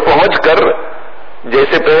روضے پر پہنچ کر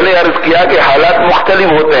جیسے پہلے عرض کیا کہ حالات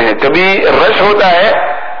مختلف ہوتے ہیں. کبھی رش ہوتا ہے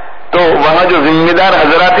تو وہاں جو ذمہ دار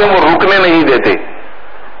حضرات ہیں وہ رکنے نہیں دیتے،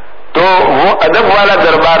 تو وہ ادب والا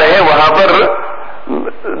دربار ہے، وہاں پر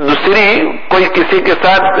دوسری کوئی کسی کے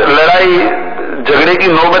ساتھ لڑائی جھگڑے کی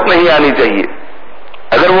نوبت نہیں آنی چاہیے.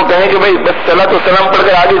 اگر وہ کہیں کہ بھائی بس صلاۃ والسلام پڑھ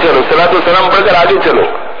کر آگے چلو، صلاۃ والسلام پڑھ کر آگے چلو،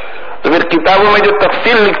 تو پھر کتابوں میں جو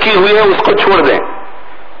تفصیل لکھی ہوئی ہے اس کو چھوڑ دیں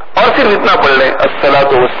اور صرف اتنا پڑھ لیں،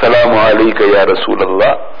 الصلاۃ والسلام علیک یا رسول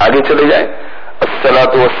اللہ. آگے چلے جائیں،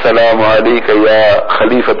 الصلاۃ والسلام علیک یا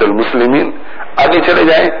خلیفۃ المسلمین. آگے چلے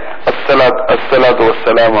جائیں، الصلاۃ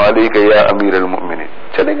والسلام علیک یا امیر المؤمنین.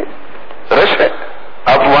 چلیں گے. رش ہے،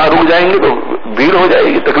 آپ وہاں رک جائیں گے تو بھیڑ ہو جائے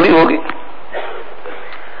گی، تکلیف ہوگی.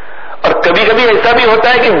 اور کبھی کبھی ایسا بھی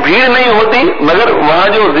ہوتا ہے کہ بھیڑ نہیں ہوتی مگر وہاں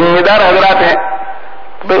جو ذمہ دار حضرات ہیں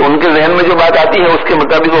بھائی ان کے ذہن میں جو بات آتی ہے اس کے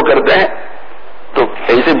مطابق وہ کرتے ہیں، تو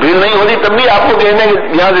ایسے بھیڑ نہیں ہوتی تب بھی آپ کو کہنا ہے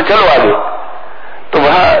کہ یہاں سے چلو آگے، تو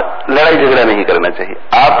وہاں لڑائی جھگڑا نہیں کرنا چاہیے.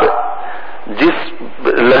 آپ جس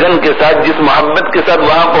لگن کے ساتھ، جس محبت کے ساتھ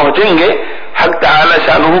وہاں پہنچیں گے، حق تعالی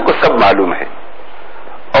شانہ کو سب معلوم ہے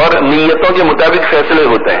اور نیتوں کے مطابق فیصلے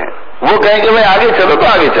ہوتے ہیں. وہ کہیں کہ میں آگے چلو تو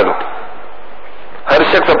آگے چلو. ہر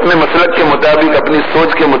شخص اپنے مسلک کے مطابق، اپنی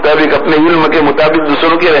سوچ کے مطابق، اپنے علم کے مطابق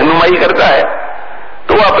دوسروں کی رہنمائی کرتا ہے،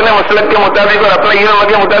 تو وہ اپنے مسلک کے مطابق اور اپنے علم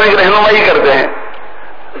کے مطابق رہنمائی کرتے ہیں.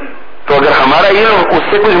 تو اگر ہمارا علم اس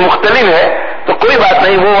سے کچھ مختلف ہے تو کوئی بات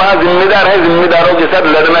نہیں، وہ وہاں ذمہ دار ہے، ذمہ داروں کے ساتھ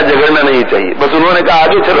لڑنا جھگڑنا نہیں چاہیے. بس انہوں نے کہا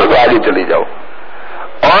آگے چلو تو آگے چلی جاؤ.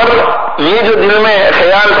 اور یہ جو دل میں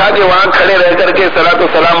خیال تھا کہ وہاں کھڑے رہ کر کے صلاۃ و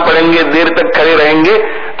سلام پڑھیں گے، دیر تک کھڑے رہیں گے،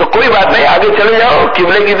 تو کوئی بات نہیں، آگے چلے جاؤ،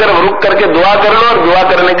 قبلے کی طرف رک کر کے دعا کر لو، اور دعا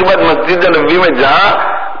کرنے کے بعد مسجد نبوی میں جہاں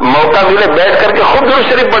موقع ملے بیٹھ کر کے خوب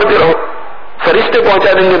درود شریف پڑھتے رہو، فرشتے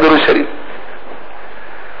پہنچا دیں گے درود شریف.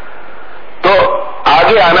 تو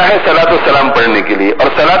آگے آنا ہے صلاۃ و سلام پڑھنے کے لیے،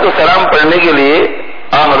 اور صلاۃ و سلام پڑھنے کے لیے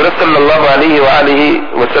حضرت صلی اللہ علیہ وآلہ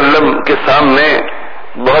وسلم کے سامنے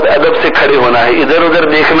بہت ادب سے کھڑے ہونا ہے، ادھر ادھر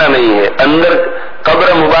دیکھنا نہیں ہے، اندر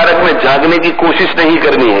قبر مبارک میں جھانکنے کی کوشش نہیں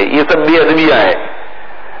کرنی ہے، یہ سب بے ادبیاں ہیں.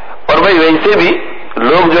 اور بھائی ویسے بھی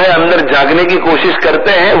لوگ جو ہے اندر جھانکنے کی کوشش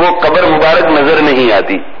کرتے ہیں، وہ قبر مبارک نظر نہیں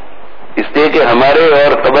آتی، اس لیے کہ ہمارے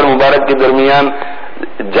اور قبر مبارک کے درمیان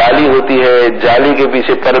جالی ہوتی ہے، جالی کے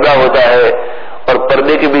پیچھے پردہ ہوتا ہے، اور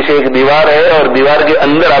پردے کے پیچھے ایک دیوار ہے، اور دیوار کے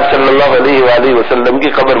اندر آپ صلی اللہ علیہ وآلہ وسلم کی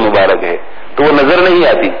قبر مبارک ہے، تو وہ نظر نہیں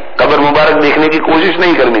آتی. قبر مبارک دیکھنے کی کوشش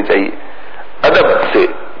نہیں کرنی چاہیے، ادب سے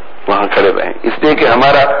وہاں کھڑے رہیں، اس لیے کہ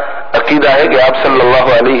ہمارا عقیدہ ہے کہ آپ صلی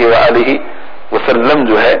اللہ علیہ وآلہ وسلم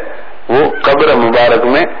جو ہے وہ قبر مبارک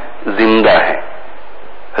میں زندہ ہے.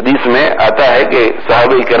 حدیث میں آتا ہے کہ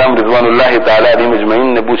صحابہ کرام رضوان اللہ تعالی علیہم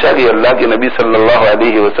اجمعین نے پوچھا کہ اللہ کے نبی صلی اللہ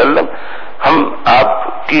علیہ وسلم، ہم آپ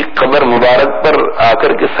کی قبر مبارک پر آ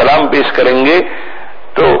کر کے سلام پیش کریں گے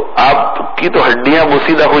تو آپ کی تو ہڈیاں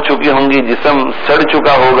بوسیدہ ہو چکی ہوں گی، جسم سڑ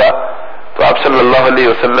چکا ہوگا. تو آپ صلی اللہ علیہ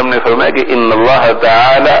وسلم نے فرمایا کہ ان اللہ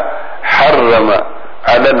تعالی حرم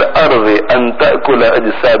علی الارض ان تأکل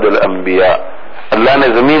اجساد الانبیاء، اللہ نے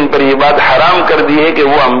زمین پر یہ بات حرام کر دی ہے کہ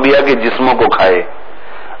وہ انبیاء کے جسموں کو کھائے.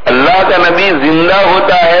 اللہ کا نبی زندہ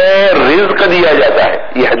ہوتا ہے، رزق دیا جاتا ہے،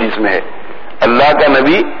 یہ حدیث میں ہے، اللہ کا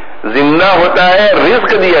نبی زندہ ہوتا ہے،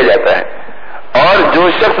 رزق دیا جاتا ہے. اور جو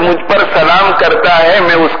شخص مجھ پر سلام کرتا ہے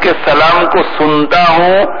میں اس کے سلام کو سنتا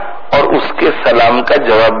ہوں اور اس کے سلام کا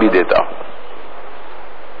جواب بھی دیتا ہوں.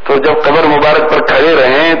 تو جب قبر مبارک پر کھڑے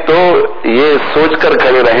رہیں تو یہ سوچ کر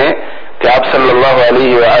کھڑے رہیں کہ آپ صلی اللہ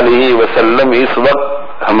علیہ وآلہ وسلم اس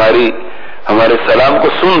وقت ہمارے سلام کو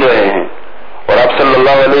سن رہے ہیں، اور آپ صلی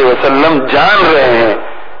اللہ علیہ وسلم جان رہے ہیں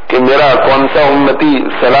کہ میرا کون سا امتی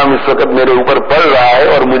سلام اس وقت میرے اوپر پڑھ رہا ہے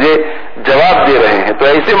اور مجھے جواب دے رہے ہیں. تو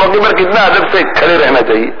ایسے موقع پر کتنا ادب سے کھڑے رہنا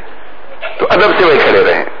چاہیے. تو ادب سے وہی کھڑے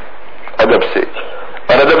رہیں، ادب سے،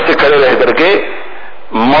 اور ادب سے کھڑے رہ کر کے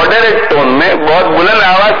ماڈریٹ ٹون میں، بہت بلند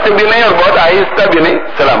آواز سے بھی نہیں اور بہت آہستہ بھی نہیں،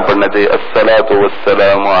 سلام پڑھنا چاہیے. الصلاۃ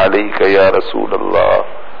والسلام علیک یا رسول اللہ،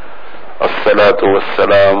 الصلاۃ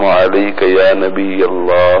والسلام علیک یا نبی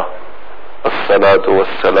اللہ، الصلاۃ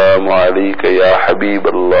والسلام علیک یا حبیب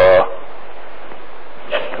اللہ،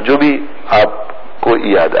 جو بھی آپ کو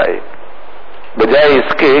یاد آئے، بجائے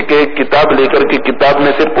اس کے کہ ایک کتاب لے کر کے کتاب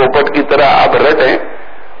میں سے پوپٹ کی طرح آپ رٹیں.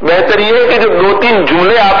 بہتر یہ ہے کہ جو 2-3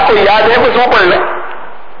 جملے آپ کو یاد ہیں بس وہ پڑھ لیں.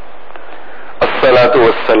 الصلاۃ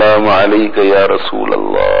والسلام علیک یا رسول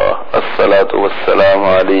اللہ، الصلاۃ والسلام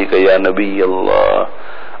علیک یا نبی اللہ،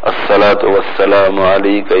 الصلاۃ والسلام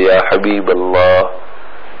علیک یا حبیب اللہ.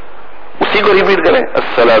 اسی کو ریپیٹ کریں،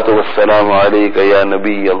 الصلاۃ والسلام علیک یا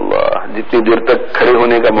نبی اللہ. جتنی دیر تک کھڑے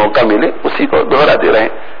ہونے کا موقع ملے اسی کو دہراتے رہیں.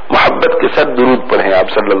 محبت کے ساتھ درود پڑھیں، آپ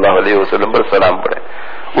صلی اللہ علیہ وسلم پر سلام پڑھیں.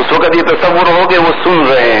 اس وقت یہ تصور ہو کہ وہ سن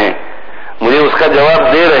رہے ہیں، مجھے اس کا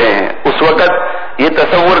جواب دے رہے ہیں. اس وقت یہ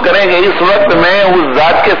تصور کریں کہ اس وقت میں اس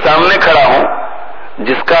ذات کے سامنے کھڑا ہوں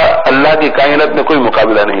جس کا اللہ کی کائنات میں کوئی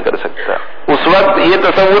مقابلہ نہیں کر سکتا. اس وقت یہ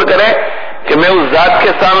تصور کریں کہ میں اس ذات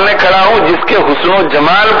کے سامنے کھڑا ہوں جس کے حسن و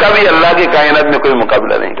جمال کا بھی اللہ کی کائنات میں کوئی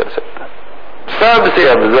مقابلہ نہیں کر سکتا. سب سے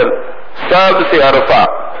افضل، سب سے عرفہ،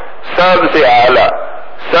 سب سے اعلیٰ،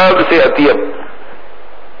 سب سے اطیب،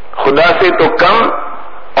 خدا سے تو کم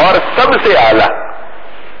اور سب سے اعلیٰ،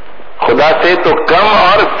 خدا سے تو کم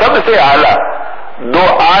اور سب سے اعلیٰ، 2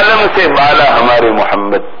 عالم سے بالا ہمارے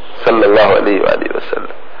محمد صلی اللہ علیہ وآلہ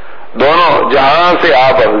وسلم. دونوں جہاں سے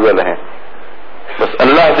آپ افضل ہیں، بس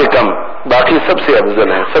اللہ سے کم باقی سب سے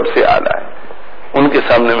افضل ہیں، سب سے اعلیٰ ہیں، ان کے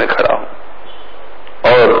سامنے میں کھڑا ہوں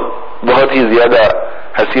اور بہت ہی زیادہ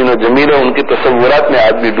حسین و جمیل ہے، ان کے تصورات میں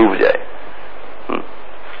آدمی ڈوب جائے،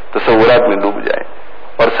 تصورات میں ڈوب جائے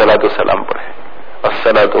اور صلاۃ و سلام پڑھے،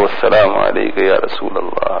 الصلاۃ والسلام علیک یا رسول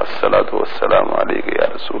اللہ، الصلاۃ والسلام علیک یا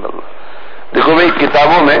رسول اللہ۔ دیکھو بھائی،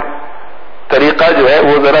 کتابوں میں طریقہ جو ہے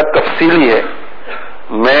وہ ذرا تفصیلی ہے،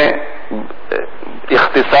 میں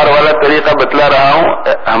اختصار والا طریقہ بتلا رہا ہوں۔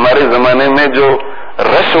 ہمارے زمانے میں جو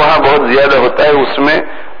رش وہاں بہت زیادہ ہوتا ہے، اس میں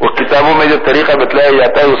وہ کتابوں میں جو طریقہ بتلایا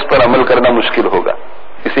جاتا ہے اس پر عمل کرنا مشکل ہوگا،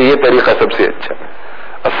 اس لیے یہ طریقہ سب سے اچھا۔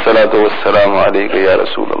 الصلاۃ والسلام علیک یا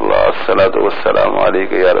رسول اللہ، الصلاۃ والسلام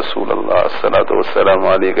علیک یا رسول اللہ، الصلاۃ والسلام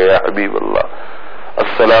علیک یا حبیب اللہ،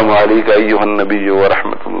 السلام علیک ایھا النبی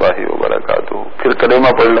ورحمۃ اللہ وبرکاتہ۔ پھر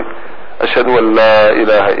کلمہ پڑھ لیں، اشہد ان لا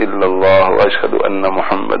الہ الا اللہ واشہد ان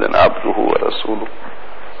محمدا عبدہ ورسولہ،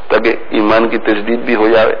 تاکہ ایمان کی تجدید بھی ہو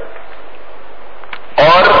جائے۔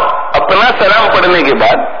 اور اپنا سلام پڑھنے کے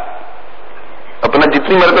بعد اپنا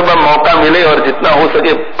جتنی مرتبہ موقع ملے اور جتنا ہو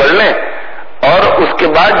سکے پڑھ لیں، اور اس کے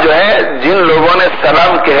بعد جو ہے جن لوگوں نے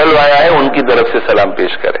سلام کہلوایا ہے ان کی طرف سے سلام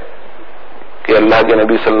پیش کریں کہ اللہ کے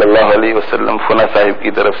نبی صلی اللہ علیہ وسلم فلاں صاحب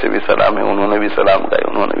کی طرف سے بھی سلام ہے، انہوں نے بھی سلام کہا ہے،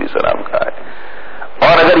 انہوں نے بھی سلام کہا ہے۔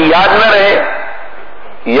 اور اگر یاد نہ رہے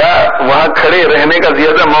یا وہاں کھڑے رہنے کا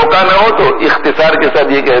زیادہ موقع نہ ہو تو اختصار کے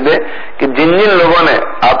ساتھ یہ کہہ دیں کہ جن جن لوگوں نے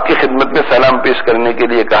آپ کی خدمت میں سلام پیش کرنے کے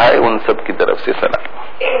لیے کہا ہے ان سب کی طرف سے سلام۔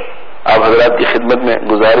 آپ حضرات کی خدمت میں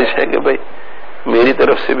گزارش ہے کہ بھائی میری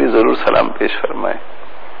طرف سے بھی ضرور سلام پیش فرمائیں،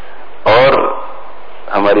 اور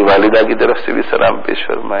ہماری والدہ کی طرف سے بھی سلام پیش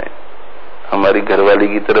فرمائیں، ہماری گھر والی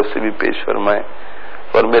کی طرف سے بھی پیش فرمائیں،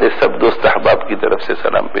 اور میرے سب دوست احباب کی طرف سے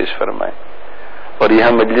سلام پیش فرمائیں۔ اور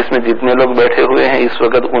یہاں مجلس میں جتنے لوگ بیٹھے ہوئے ہیں اس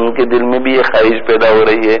وقت ان کے دل میں بھی یہ خواہش پیدا ہو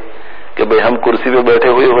رہی ہے کہ بھئی ہم کرسی پہ بیٹھے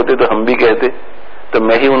ہوئے ہوتے تو ہم بھی کہتے، تو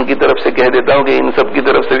میں ہی ان کی طرف سے کہہ دیتا ہوں کہ ان سب کی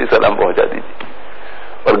طرف سے بھی سلام پہنچا دیجیے۔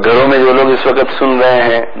 اور گھروں میں جو لوگ اس وقت سن رہے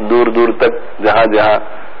ہیں دور دور تک جہاں جہاں،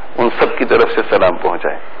 ان سب کی طرف سے سلام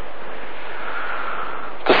پہنچائے،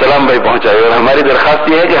 تو سلام بھائی پہنچائے۔ اور ہماری درخواست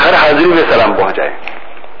یہ ہے کہ ہر حاضری پہ سلام پہنچائے،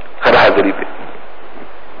 ہر حاضری پہ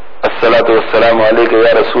الصلاۃ والسلام علیک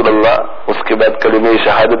یا رسول اللہ، اس کے بعد کلمہ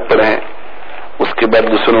شہادت پڑھیں، اس کے بعد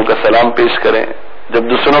دوسروں کا سلام پیش کریں۔ جب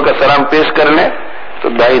دوسروں کا سلام پیش کر لیں تو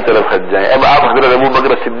دائیں طرف ہٹ جائیں۔ اب آپ حضرت ابو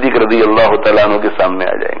بکر صدیق رضی اللہ تعالیٰ عنہ کے سامنے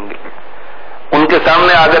آ جائیں گے، ان کے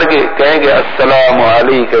سامنے آ کر کے کہیں گے السلام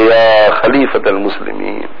علیک یا خلیفۃ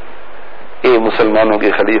المسلمین، اے مسلمانوں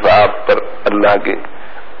کے خلیفہ آپ پر اللہ کے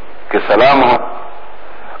سلام ہو۔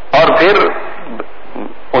 اور پھر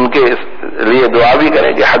ان کے لیے دعا بھی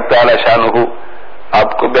کریں کہ حق تعالی شانہ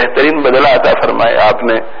آپ کو بہترین بدلہ عطا فرمائے، آپ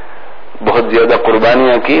نے بہت زیادہ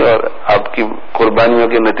قربانیاں کی اور آپ کی قربانیوں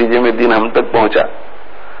کے نتیجے میں دین ہم تک پہنچا۔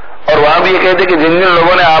 اور وہاں بھی یہ کہتے کہ جن جن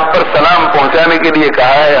لوگوں نے آپ پر سلام پہنچانے کے لیے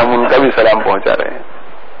کہا ہے ہم ان کا بھی سلام پہنچا رہے ہیں۔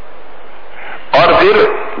 اور پھر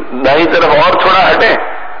دائیں طرف اور تھوڑا ہٹیں،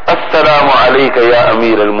 السلام علیک یا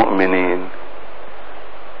امیر المؤمنین،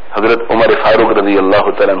 حضرت عمر فاروق رضی اللہ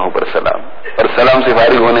تعالیٰ عنہ پر سلام۔ اور سلام سے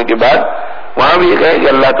فارغ ہونے کے بعد وہاں بھی یہ کہے کہ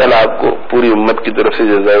اللہ تعالیٰ آپ کو پوری امت کی طرف سے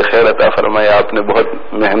جزائے خیر عطا فرمائے، آپ نے بہت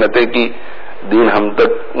محنتیں کی، دین ہم تک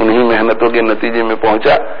انہی محنتوں کے نتیجے میں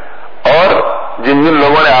پہنچا، اور جن جن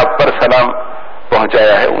لوگوں نے آپ پر سلام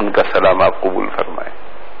پہنچایا ہے ان کا سلام آپ قبول فرمائے۔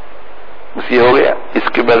 بس یہ ہو گیا۔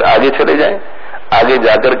 اس کے بعد آگے چلے جائیں، آگے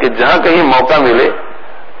جا کر کے جہاں کہیں موقع ملے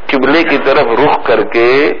قبلے کی طرف رخ کر کے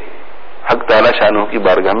حق تعالی شانہ کی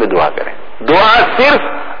بارگاہ میں دعا کریں۔ دعا صرف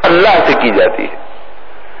اللہ سے کی جاتی ہے،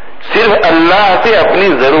 صرف اللہ سے اپنی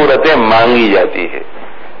ضرورتیں مانگی جاتی ہے،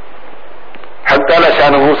 حق تعالی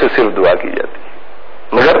شانہ سے صرف دعا کی جاتی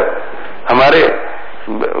ہے۔ مگر ہمارے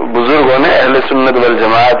بزرگوں نے، اہل سنت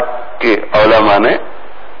والجماعت کے علماء نے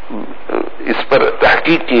اس پر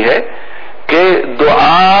تحقیق کی ہے کہ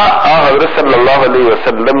دعا حضرت صلی اللہ علیہ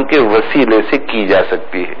وسلم کے وسیلے سے کی جا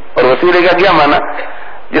سکتی ہے۔ اور وسیلے کا کیا معنی؟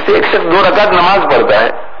 جیسے ایک شخص 2 رکعت نماز پڑھتا ہے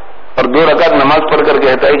اور 2 رکعت نماز پڑھ کر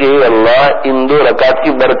کہتا ہے کہ اے اللہ ان 2 رکعت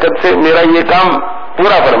کی برکت سے میرا یہ کام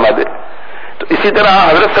پورا فرما دے، تو اسی طرح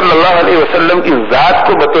حضرت صلی اللہ علیہ وسلم کی ذات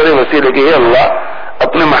کو بطور وسیلے کہ اے اللہ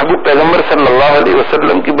اپنے محبوب پیغمبر صلی اللہ علیہ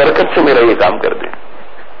وسلم کی برکت سے میرا یہ کام کر دے۔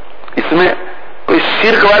 اس میں کوئی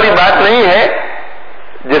شرک والی بات نہیں ہے،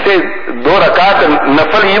 جیسے 2 رکعت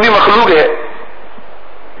نفل یہ بھی مخلوق ہے،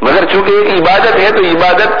 مگر چونکہ ایک عبادت ہے تو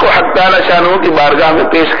عبادت کو حق تعالی شانہ کی بارگاہ میں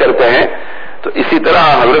پیش کرتے ہیں، تو اسی طرح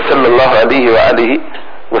حضرت صلی اللہ علیہ وآلہ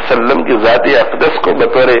وسلم کی ذات اقدس کو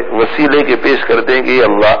بطور وسیلے کے پیش کرتے ہیں کہ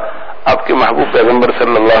اللہ آپ کے محبوب پیغمبر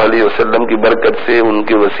صلی اللہ علیہ وسلم کی برکت سے، ان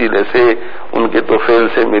کے وسیلے سے، ان کے توفیل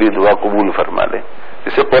سے میری دعا قبول فرما لے۔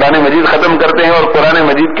 جسے قرآن مجید ختم کرتے ہیں اور قرآن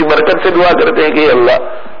مجید کی برکت سے دعا کرتے ہیں کہ اللہ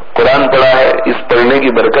قرآن پڑھا ہے، اس پڑھنے کی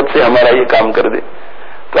برکت سے ہمارا یہ کام کر دے.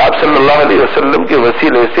 تو آپ صلی اللہ علیہ وسلم کے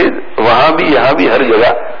وسیلے سے وہاں بھی یہاں بھی ہر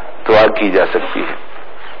جگہ دعا کی جا سکتی ہے.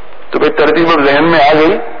 تو بھائی ترتیب اب ذہن میں آ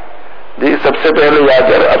گئی. جی سب سے پہلے جا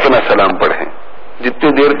کر اپنا سلام پڑھیں،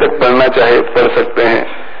 جتنی دیر تک پڑھنا چاہے پڑھ سکتے ہیں،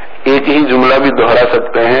 ایک ہی جملہ بھی دہرا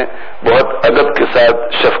سکتے ہیں، بہت ادب کے ساتھ،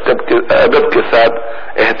 شفقت کے ادب کے ساتھ،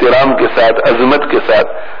 احترام کے ساتھ، عظمت کے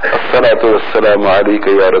ساتھ. الصلاۃ والسلام علیک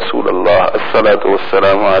یا رسول اللہ، الصلاۃ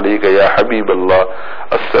والسلام علیک یا حبیب اللہ،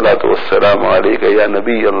 الصلاۃ والسلام علیک یا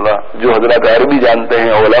نبی اللہ. جو حضرات عربی جانتے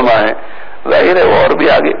ہیں، علماء ہیں، ظاہر ہے وہ اور بھی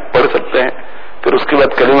آگے پڑھ سکتے ہیں. پھر اس کے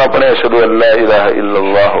بعد کلمہ پڑھیں، اشہد ان لا الہ الا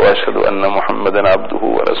اللہ واشہد ان محمدا عبدہ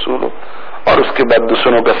ورسولہ. اور اس کے بعد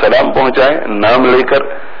دوسروں کا سلام پہنچائیں نام لے کر.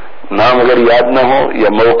 نام اگر یاد نہ ہو یا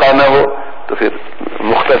موقع نہ ہو تو پھر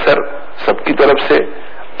مختصر سب کی طرف سے.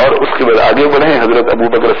 اور اس کے بعد آگے بڑھیں، حضرت ابو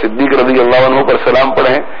بکر صدیق رضی اللہ عنہ پر سلام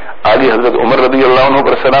پڑھیں، آگے حضرت عمر رضی اللہ عنہ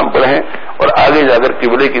پر سلام پڑھیں، اور آگے جا کر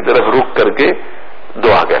قبلے کی طرف رخ کر کے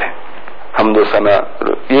دعا کریں. حمد و ثنا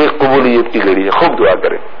یہ قبولیت کی گھڑی ہے، خوب دعا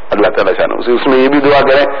کریں اللہ تعالیٰ شانہ سے. اس میں یہ بھی دعا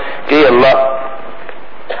کریں کہ اللہ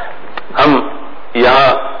ہم یہاں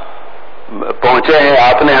پہنچے ہیں،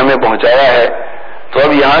 آپ نے ہمیں پہنچایا ہے، تو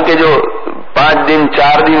اب یہاں کے جو 5 دن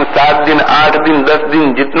 4 دن 7 دن 8 دن 10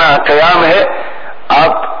 دن جتنا قیام ہے،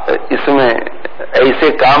 آپ اس میں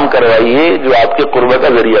ایسے کام کروائیے جو آپ کے قربت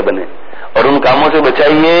کا ذریعہ بنے، اور ان کاموں سے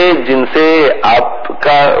بچائیے جن سے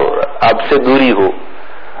آپ سے دوری ہو.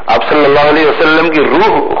 آپ صلی اللہ علیہ وسلم کی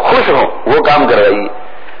روح خوش ہو وہ کام کروائیے.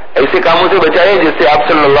 ایسے کاموں سے بچائیے جس سے آپ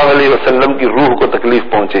صلی اللہ علیہ وسلم کی روح کو تکلیف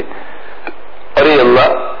پہنچے. ارے اللہ،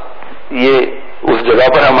 یہ اس جگہ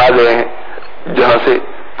پر ہم آ گئے ہیں جہاں سے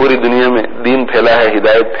پوری دنیا میں دین پھیلا ہے،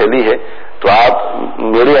 ہدایت پھیلی ہے، تو آپ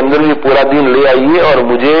میرے اندر بھی پورا دین لے آئیے اور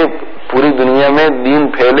مجھے پوری دنیا میں دین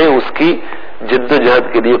پھیلے اس کی جد و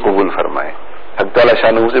جہد کے لیے قبول فرمائیں. حق تعالیٰ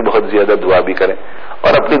شانہ سے بہت زیادہ دعا بھی کریں،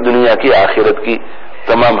 اور اپنی دنیا کی آخرت کی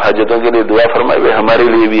تمام حاجتوں کے لیے دعا فرمائے. ہمارے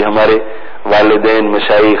لیے بھی، ہمارے والدین،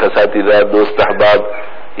 مشائخ، اساتذہ، دوست احباب،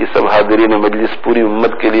 یہ سب حاضرین مجلس، پوری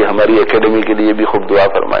امت کے لیے، ہماری اکیڈمی کے لیے بھی خوب دعا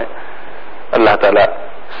فرمائیں. اللہ تعالیٰ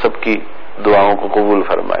سب کی دعاؤں کو قبول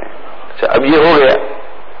فرمائے. اچھا، اب یہ ہو گیا.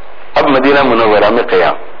 اب مدینہ منورہ میں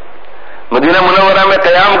قیام. مدینہ منورہ میں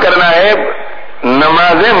قیام کرنا ہے.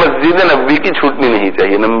 نماز مسجد نبوی کی چھوٹنی نہیں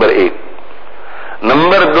چاہیے، نمبر 1.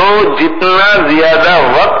 نمبر 2، جتنا زیادہ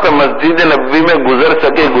وقت مسجد نبوی میں گزر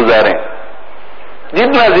سکے گزاریں،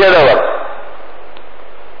 جتنا زیادہ وقت.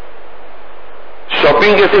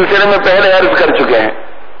 شاپنگ کے سلسلے میں پہلے عرض کر چکے ہیں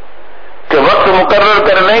کہ وقت مقرر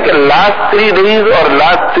کر لیں کہ لاسٹ 3 ڈیز اور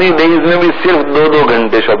لاسٹ 3 ڈیز میں بھی صرف 2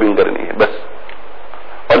 گھنٹے شاپنگ کرنی ہے بس.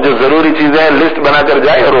 اور جو ضروری چیزیں ہیں لسٹ بنا کر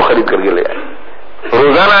جائیں اور وہ خرید کر کے لے آئیں.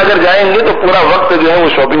 روزانہ اگر جائیں گے تو پورا وقت جو ہے وہ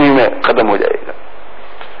شاپنگ ہی میں ختم ہو جائے گا.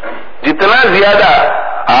 جتنا زیادہ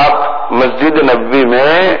آپ مسجد نبوی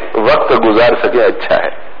میں وقت گزار سکے اچھا ہے،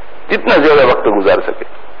 جتنا زیادہ وقت گزار سکے.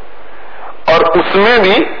 اور اس میں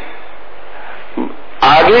بھی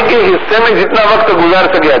آگے کے حصے میں جتنا وقت گزار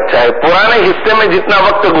سکے اچھا ہے، پرانے حصے میں جتنا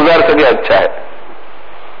وقت گزار سکے اچھا ہے.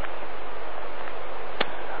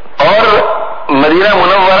 اور مدینہ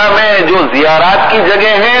منورہ میں جو زیارات کی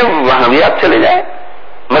جگہ ہیں وہاں بھی آپ چلے جائیں،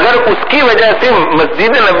 مگر اس کی وجہ سے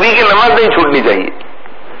مسجد نبوی کی نماز نہیں چھوٹنی چاہیے.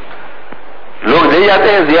 لوگ لے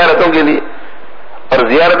جاتے ہیں زیارتوں کے لیے، اور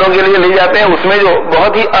زیارتوں کے لیے لے جاتے ہیں، اس میں جو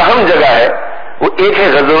بہت ہی اہم جگہ ہے وہ ایک ہے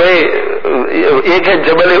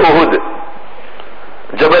جبل احد.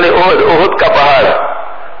 جبل احد کا پہاڑ.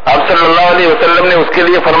 آپ صلی اللہ علیہ وسلم نے اس کے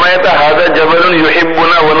لیے فرمایا تھا ھذا جبل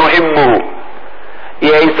یحبنا ونحبہ.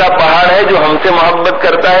 یہ ایسا پہاڑ ہے جو ہم سے محبت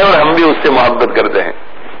کرتا ہے اور ہم بھی اس سے محبت کرتے ہیں.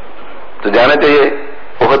 تو جانا چاہیے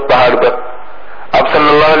احد پہاڑ پر. آپ صلی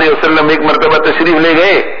اللہ علیہ وسلم ایک مرتبہ تشریف لے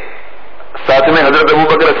گئے، ساتھ میں حضرت ابو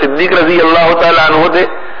بکر صدیق رضی اللہ تعالی عنہ تھے،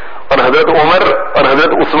 اور حضرت عمر اور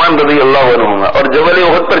حضرت عثمان رضی اللہ عنہما، اور جبل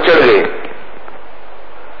احد پر چڑھ گئے.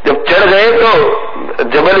 جب چڑھ گئے تو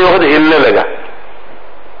جبل احد ہلنے لگا،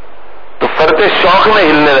 تو فرط شوق میں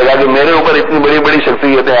ہلنے لگا کہ میرے اوپر اتنی بڑی بڑی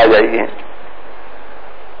شخصیتیں آ جائی ہیں.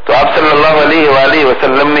 تو آپ صلی اللہ علیہ وآلہ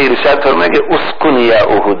وسلم نے ارشاد فرمایا کہ اسکن یا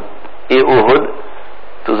احد، اے احد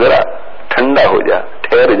تو ذرا ٹھنڈا ہو جا،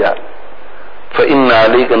 ٹھہر جا. فإن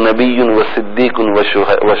علیک نبی وصدیق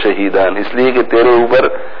وشہیدان، اس لیے کہ تیرے اوپر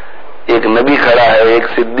ایک نبی کھڑا ہے، ایک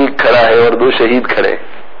صدیق کھڑا ہے، اور 2 شہید کھڑے.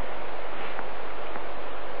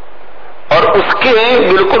 اور اس کے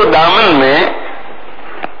بالکل دامن میں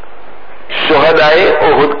شہدائے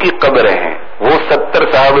احد کی قبریں ہیں. وہ 70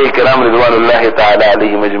 صحابہ کرام رضوان اللہ تعالی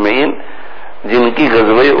علیہم اجمعین جن کی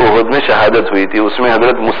غزوہ احد میں شہادت ہوئی تھی. اس میں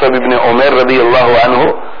حضرت مصعب ابن عمیر رضی اللہ عنہ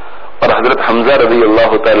اور حضرت حمزہ رضی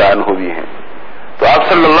اللہ تعالی عنہ بھی ہیں. تو آپ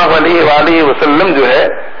صلی اللہ علیہ وآلہ وسلم جو ہے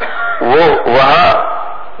وہ وہاں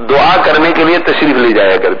دعا کرنے کے لیے تشریف لے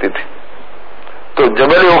جایا کرتے تھے. تو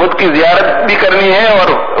جبل احد کی زیارت بھی کرنی ہے اور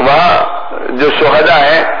وہاں جو شہداء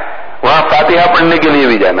ہیں وہاں فاتحہ پڑھنے کے لیے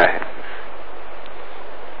بھی جانا ہے.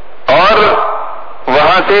 اور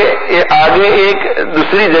وہاں سے آگے ایک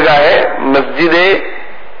دوسری جگہ ہے مسجد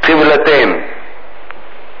قبلتین.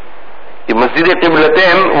 یہ مسجد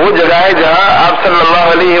قبلتین وہ جگہ ہے جہاں آپ صلی اللہ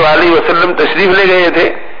علیہ وآلہ وسلم تشریف لے گئے تھے.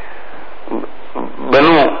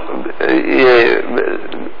 یہ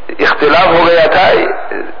اختلاف ہو گیا تھا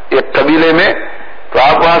ایک قبیلے میں, تو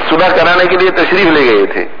آپ وہاں صلح کرانے کے لیے تشریف لے گئے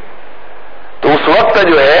تھے. تو اس وقت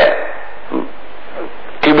جو ہے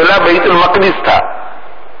قبلہ بیت المقدس تھا,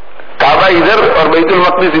 کعبہ ادھر اور بیت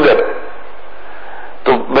المقدس ادھر.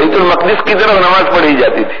 تو بیت المقدس کی طرف نماز پڑھی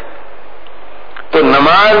جاتی تھی. تو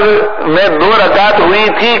نماز میں 2 رکعت ہوئی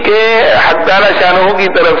تھی کہ حق تعالی شانہ کی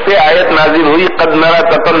طرف سے آیت نازل ہوئی, قد نرى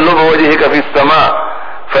تقلب وجهك في السماء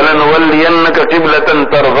فلنولينك قبلة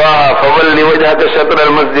ترضاها فول وجهك شطر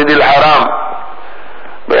المسجد الحرام.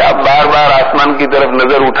 بھائی آپ بار بار آسمان کی طرف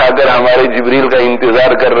نظر اٹھا کر ہمارے جبریل کا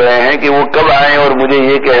انتظار کر رہے ہیں کہ وہ کب آئیں اور مجھے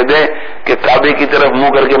یہ کہہ دیں کہ کعبے کی طرف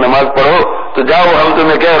منہ کر کے نماز پڑھو. تو جاؤ, ہم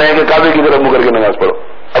تمہیں کہہ رہے ہیں کہ کعبے کی طرف منہ کر کے نماز پڑھو,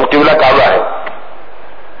 اب قبلہ کعبہ ہے.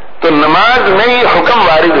 تو نماز میں یہ حکم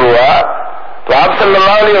وارد ہوا تو آپ صلی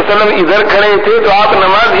اللہ علیہ وسلم ادھر کھڑے تھے تو آپ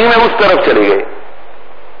نماز ہی میں اس طرف چلے گئے,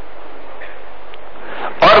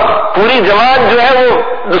 اور پوری جماعت جو ہے وہ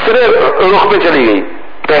دوسرے رخ پہ چلی گئی.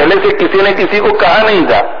 پہلے سے کسی نے کسی کو کہا نہیں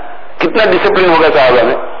تھا. کتنا ڈسپلن ہوگا صحابہ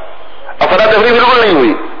میں, افراتفری بالکل نہیں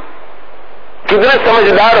ہوئی. کتنے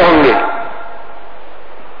سمجھدار ہوں گے.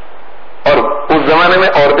 اور اس زمانے میں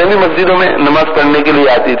عورتیں بھی مسجدوں میں نماز پڑھنے کے لیے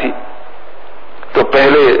آتی تھی. تو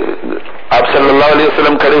پہلے آپ صلی اللہ علیہ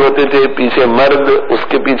وسلم کھڑے ہوتے تھے, پیچھے مرد, اس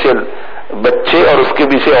کے پیچھے بچے اور اس کے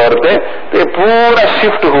پیچھے عورتیں. تو یہ پورا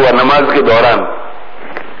شفٹ ہوا نماز کے دوران.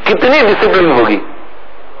 کتنی ڈسپلن ہوگی.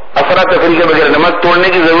 افراتفری کے بغیر نماز توڑنے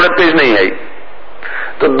کی ضرورت پیش نہیں آئی.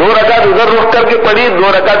 تو 2 رکعت ادھر رخ کر کے پڑھی,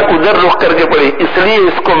 2 رکعت ادھر رخ کر کے پڑھی, اس لیے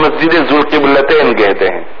اس کو مسجد ذوالقبلتین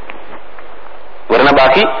کہتے ہیں. ورنہ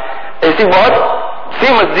باقی ایسی بہت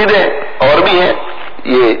سی مسجدیں اور بھی ہیں.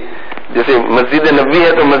 یہ جیسے مسجد نبوی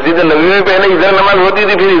ہے تو مسجد نبوی میں پہلے ادھر نماز ہوتی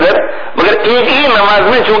تھی پھر ادھر, مگر ایک ہی نماز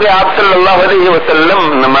میں چونکہ آپ صلی اللہ علیہ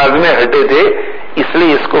وسلم نماز میں ہٹے تھے اس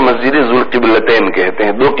لیے اس کو مسجد ذوالقبلتین کہتے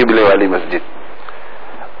ہیں, 2 قبلے والی مسجد.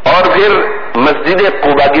 اور پھر مسجد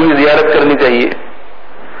قباء کی بھی زیارت کرنی چاہیے.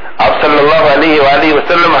 آپ صلی اللہ علیہ وآلہ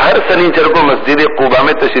وسلم ہر سنیچر کو مسجد قباء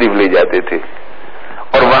میں تشریف لے جاتے تھے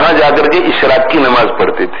اور وہاں جا کر کے اشراق کی نماز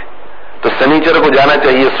پڑھتے تھے. تو سنیچر کو جانا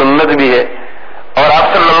چاہیے, سنت بھی ہے. اور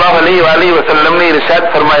آپ صلی اللہ علیہ وآلہ وسلم نے ارشاد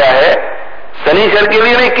فرمایا ہے سنیچر کے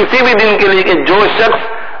لیے نہیں, کسی بھی دن کے لیے, کہ جو شخص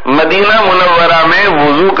مدینہ منورہ میں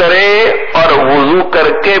وضو کرے اور وضو کر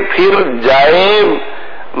کے پھر جائے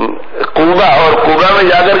قباء اور قباء میں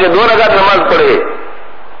جا کر کے 2 رکعت نماز پڑھے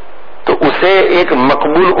تو اسے ایک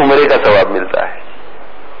مقبول عمرے کا ثواب ملتا ہے.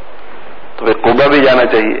 تو پھر قباء بھی جانا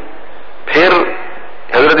چاہیے. پھر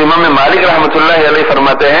حضرت امام مالک رحمۃ اللہ علیہ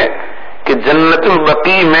فرماتے ہیں کہ جنت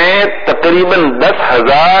البقیع میں تقریباً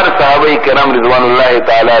 10,000 صحابہ کرام رضوان اللہ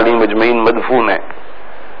تعالی علیہ مجمعین مدفون ہیں.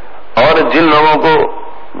 اور جن لوگوں کو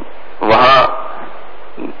وہاں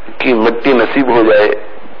کی مٹی نصیب ہو جائے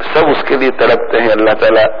سب اس کے لیے تڑپتے ہیں. اللہ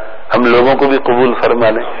تعالی ہم لوگوں کو بھی قبول فرما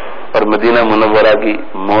لیں اور مدینہ منورہ کی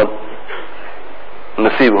موت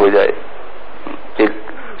نصیب ہو جائے. ایک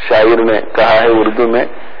شاعر نے کہا ہے اردو میں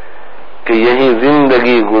کہ یہی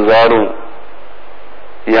زندگی گزاروں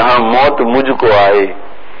یہاں موت مجھ کو آئے,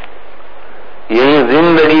 یہی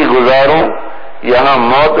زندگی گزاروں یہاں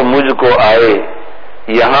موت مجھ کو آئے,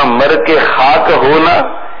 یہاں مر کے خاک ہونا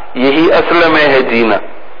یہی اصل میں ہے جینا.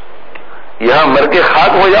 یہاں مر کے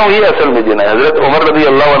خاک ہو جاؤں یہ اصل میں جینا ہے. حضرت عمر رضی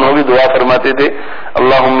اللہ عنہ بھی دعا فرماتے تھے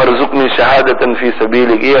اللہم ارزقنی شہادۃ فی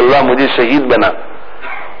سبیلک, اے اللہ مجھے شہید بنا,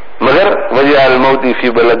 مگر وجعل موتی فی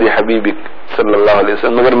بلد حبیبک صلی اللہ علیہ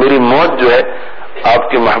وسلم, مگر میری موت جو ہے آپ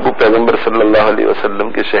کے محبوب پیغمبر صلی اللہ علیہ وسلم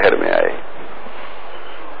کے شہر میں آئے.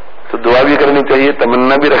 تو دعا بھی کرنی چاہیے,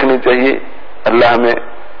 تمنا بھی رکھنی چاہیے, اللہ ہمیں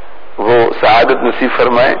وہ سعادت نصیب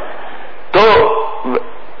فرمائے. تو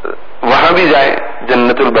وہاں بھی جائیں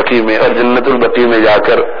جنت البقیع میں, اور جنت البقیع میں جا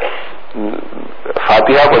کر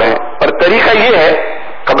فاتحہ پڑھیں. اور طریقہ یہ ہے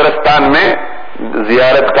قبرستان میں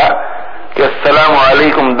زیارت کا کہ السلام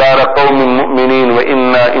علیکم دار قوم مؤمنین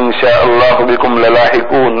وإنا ان شاء اللہ بکم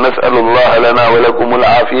للاحقون نسأل اللہ لنا ولکم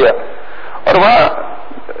العافیہ. اور وہاں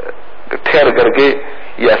ٹھہر کر کے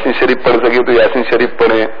یاسین شریف پڑھ سکے تو یاسین شریف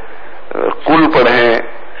پڑھیں, قل پڑھیں,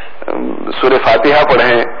 سورہ فاتحہ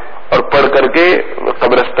پڑھیں, اور پڑھ کر کے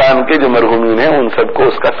قبرستان کے جو مرحومین ہیں ان سب کو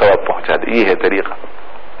اس کا ثواب پہنچا دے. یہ ہے طریقہ.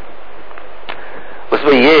 اس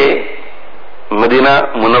میں یہ مدینہ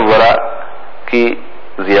منورہ کی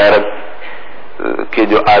زیارت کے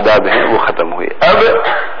جو آداب ہیں وہ ختم ہوئے. اب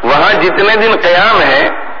وہاں جتنے دن قیام ہے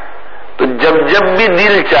تو جب بھی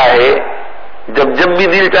دل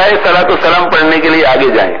چاہے صلاۃ و سلام پڑھنے کے لیے آگے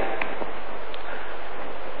جائیں.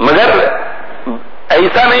 مگر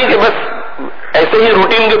ایسا نہیں کہ بس ایسے ہی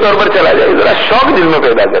روٹین کے طور پر چلا جائے. ذرا شوق دل میں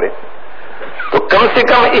پیدا کرے. تو کم سے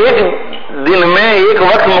کم ایک دن میں ایک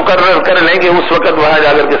وقت مقرر کر لیں کہ اس وقت وہاں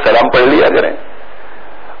جا کر کے سلام پڑھ لیا کریں.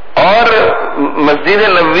 اور مسجد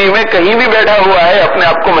نبوی میں کہیں بھی بیٹھا ہوا ہے اپنے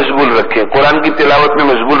آپ کو مشغول رکھیں. قرآن کی تلاوت میں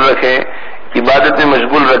مشغول رکھیں, عبادت میں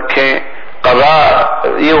مشغول رکھیں, قضا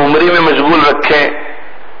یہ عمری میں مشغول رکھیں,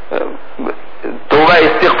 توبہ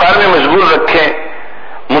استغفار میں مشغول رکھیں,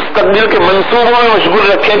 مستقبل کے منصوبوں میں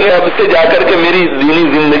مشغول رکھیں کہ اب سے جا کر کے میری دینی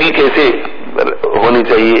زندگی کیسے ہونی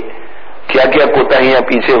چاہیے, کیا کیا کوتاہیاں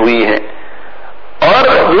پیچھے ہوئی ہیں. اور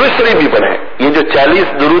درود شریف بھی پڑھیں. یہ جو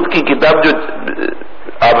 40 درود کی کتاب جو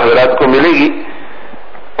آپ حضرات کو ملے گی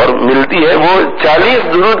اور ملتی ہے, وہ 40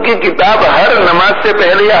 درود کی کتاب ہر نماز سے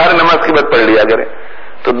پہلے یا ہر نماز کے بعد پڑھ لیا کریں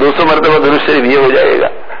تو 200 مرتبہ درود شریف یہ ہو جائے گا.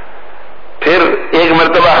 پھر ایک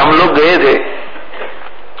مرتبہ ہم لوگ گئے تھے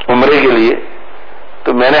عمرے کے لیے,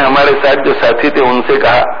 تو میں نے ہمارے ساتھ جو ساتھی تھے ان سے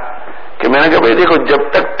کہا کہ میں نے کہا بھائی دیکھو, جب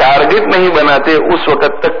تک ٹارگٹ نہیں بناتے اس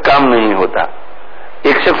وقت تک کام نہیں ہوتا.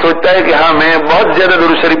 ایک شخص سوچتا ہے کہ ہاں میں بہت زیادہ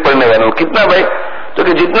درود شریف پڑھنے والا ہوں. کتنا بھائی؟ تو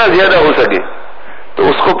کہ جتنا زیادہ ہو سکے. تو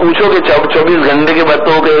اس کو پوچھو کہ 24 گھنٹے کے بعد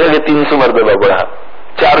تو وہ کہے گا کہ 300 مرتبہ پڑھا,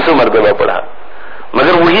 400 مرتبہ پڑھا.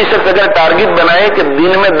 مگر وہی شخص اگر ٹارگٹ بنائے کہ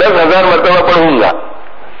دن میں 10,000 مرتبہ پڑھوں گا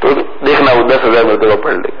تو دیکھنا وہ 10,000 مرتبہ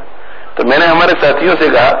پڑھ لے گا. تو میں نے ہمارے ساتھیوں سے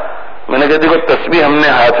کہا, میں نے کہا دیکھو تسبیح ہم نے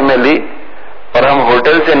ہاتھ میں لی اور ہم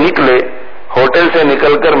ہوٹل سے نکلے, ہوٹل سے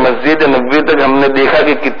نکل کر مسجد نبوی تک ہم نے دیکھا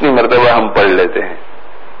کہ کتنی مرتبہ ہم پڑھ لیتے ہیں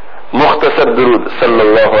مختصر درود صلی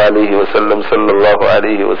اللہ علیہ وسلم صلی اللہ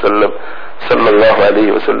علیہ وسلم صلی اللہ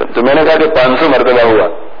علیہ وسلم. تو میں نے کہا کہ 500 مرتبہ ہوا,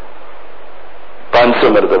 500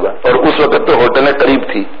 مرتبہ. اور اس وقت تو ہوٹلیں قریب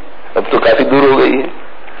تھی, اب تو کافی دور ہو گئی ہے.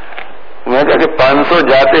 میں نے کہا کہ 500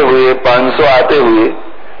 جاتے ہوئے 500 آتے ہوئے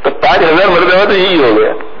تو 5,000 مرتبہ تو یہی ہو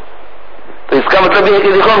گیا. تو اس کا مطلب یہ ہے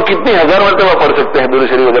کہ دیکھو ہم کتنی ہزار مرتبہ پڑھ سکتے ہیں درود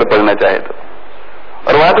شریف اگر پڑھنا چاہے تو,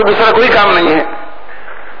 اور وہاں تو دوسرا کوئی کام نہیں ہے.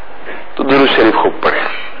 تو درود شریف خوب پڑھیں,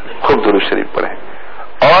 خوب درود شریف پڑھیں.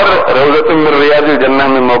 اور روضۃ من ریاض الجنہ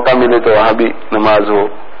میں موقع ملے تو وہاں بھی نماز ہو.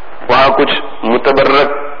 وہاں کچھ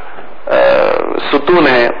متبرک ستون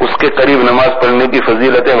ہیں, اس کے قریب نماز پڑھنے کی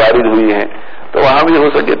فضیلتیں وارد ہوئی ہیں, تو وہاں بھی ہو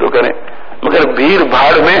سکے تو کریں. مگر بھیڑ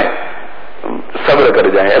بھاڑ میں صبر کر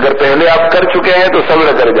جائیں. اگر پہلے آپ کر چکے ہیں تو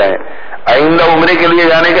صبر کر جائیں. آئندہ عمرے کے لیے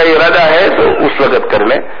جانے کا ارادہ ہے تو اس وقت کر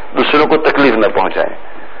لیں, دوسروں کو تکلیف نہ پہنچائیں.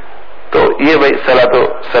 تو یہ بھائی صلاۃ و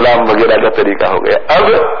سلام وغیرہ کا طریقہ ہو گیا. اب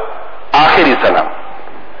آخری سلام,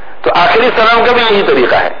 تو آخری سلام کا بھی یہی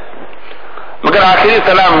طریقہ ہے. مگر آخری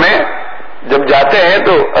سلام میں جب جاتے ہیں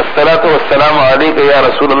تو الصلاۃ والسلام علیک یا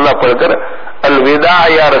رسول اللہ پڑھ کر الوداع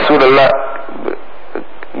یا رسول اللہ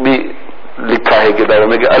بھی لکھا ہے کتابوں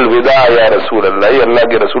میں کہ الوداع یا رسول اللہ, یہ اللہ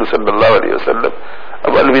کے رسول صلی اللہ علیہ وسلم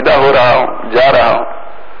اب الوداع ہو رہا ہوں, جا رہا ہوں.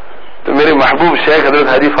 تو میرے محبوب شیخ حضرت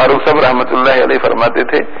حاجی فاروق صاحب رحمۃ اللہ علیہ فرماتے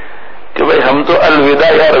تھے کہ بھائی ہم تو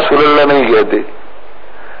الوداع یا رسول اللہ نہیں کہتے,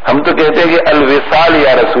 ہم تو کہتے ہیں کہ الوصال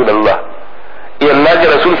یا رسول اللہ. یہ اللہ کے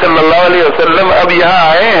رسول صلی اللہ علیہ وسلم اب یہاں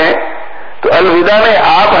آئے ہیں تو الوداع نے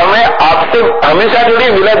آپ ہمیں آپ سے ہمیشہ کے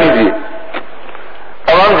لیے ملا دیجیے.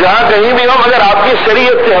 اب ہم جہاں کہیں بھی ہوں مگر آپ کی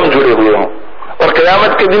شریعت سے ہم جڑے ہوئے ہوں, اور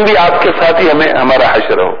قیامت کے دن بھی آپ کے ساتھ ہی ہمیں ہمارا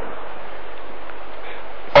حشر ہو.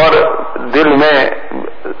 اور دل میں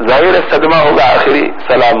ظاہر صدمہ ہوگا آخری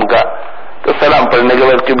سلام کا, تو سلام پڑھنے کے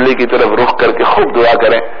بعد قبلے کی طرف رخ کر کے خوب دعا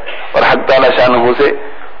کریں اور حق تعالی شانہ سے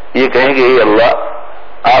یہ کہیں کہ اے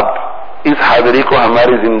اللہ آپ اس حاضری کو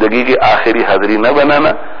ہماری زندگی کی آخری حاضری نہ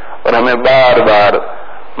بنانا, اور ہمیں بار بار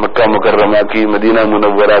مکہ مکرمہ کی مدینہ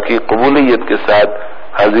منورہ کی قبولیت کے ساتھ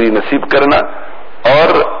حاضری نصیب کرنا, اور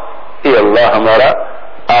اے اللہ ہمارا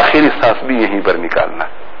آخری سانس بھی یہیں پر نکالنا.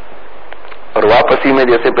 اور واپسی میں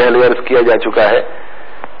جیسے پہلے عرض کیا جا چکا ہے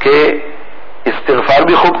کہ استغفار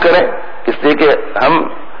بھی خوب کریں, اس لیے کہ ہم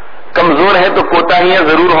کمزور ہیں تو کوتاہیاں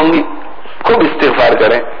ضرور ہوں گی. خوب استغفار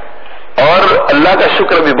کریں اور اللہ کا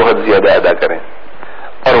شکر بھی بہت زیادہ ادا کریں.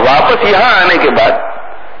 اور واپس یہاں آنے کے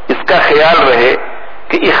بعد اس کا خیال رہے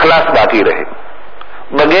کہ اخلاص باقی رہے,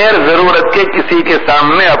 بغیر ضرورت کے کسی کے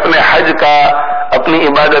سامنے اپنے حج کا, اپنی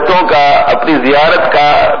عبادتوں کا, اپنی زیارت کا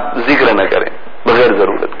ذکر نہ کریں بغیر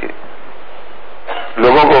ضرورت کے.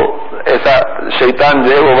 لوگوں کو ایسا شیطان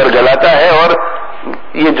جو ہے وہ ورگلاتا ہے اور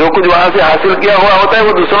یہ جو کچھ وہاں سے حاصل کیا ہوا ہوتا ہے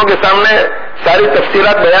وہ دوسروں کے سامنے ساری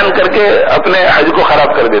تفصیلات بیان کر کے اپنے حج کو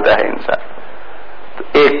خراب کر دیتا ہے انسان.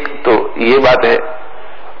 ایک تو یہ بات ہے.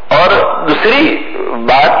 اور دوسری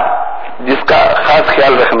بات جس کا خاص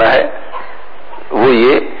خیال رکھنا ہے وہ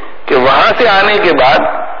یہ کہ وہاں سے آنے کے بعد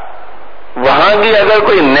وہاں کی اگر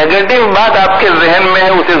کوئی نیگیٹو بات آپ کے ذہن میں ہے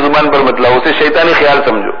اسے زبان پر مت لاؤ, اسے شیطانی خیال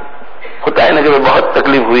سمجھو. ہوتا ہے نا کہ بہت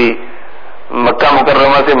تکلیف ہوئی, مکہ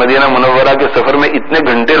مکرمہ سے مدینہ منورہ کے سفر میں اتنے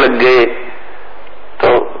گھنٹے لگ گئے, تو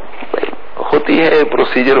ہوتی ہے,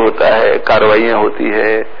 پروسیجر ہوتا ہے, کارروائیاں ہوتی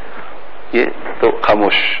ہے, یہ تو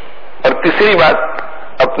خاموش. اور تیسری بات,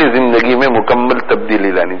 اپنی زندگی میں مکمل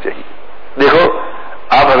تبدیلی لانی چاہیے. دیکھو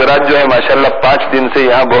آپ حضرات جو ہے ماشاءاللہ 5 دن سے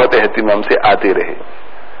یہاں بہت اہتمام سے آتے رہے.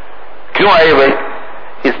 کیوں آئے بھائی؟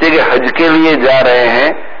 اس لیے کہ حج کے لیے جا رہے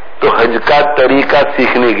ہیں تو حج کا طریقہ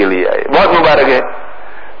سیکھنے کے لیے آئے. بہت مبارک ہے.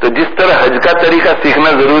 تو جس طرح حج کا طریقہ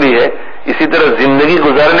سیکھنا ضروری ہے اسی طرح زندگی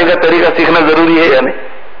گزارنے کا طریقہ سیکھنا ضروری ہے یا نہیں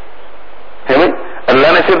ہے بھائی؟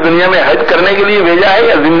 اللہ نے صرف دنیا میں حج کرنے کے لیے بھیجا ہے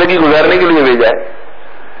یا زندگی گزارنے کے لیے بھیجا ہے؟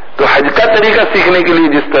 تو حج کا طریقہ سیکھنے کے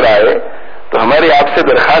لیے جس طرح آئے تو ہماری آپ سے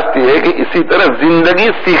درخواست یہ ہے کہ اسی طرح زندگی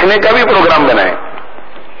سیکھنے کا بھی پروگرام بنائیں.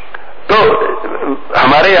 تو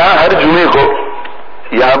ہمارے یہاں ہر جمعے کو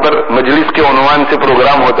یہاں پر مجلس کے عنوان سے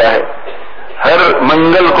پروگرام ہوتا ہے. ہر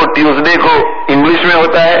منگل کو ٹیوزڈے کو انگلش میں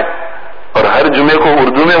ہوتا ہے اور ہر جمعے کو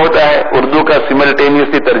اردو میں ہوتا ہے. اردو کا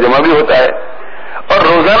سملٹینیسلی ترجمہ بھی ہوتا ہے. اور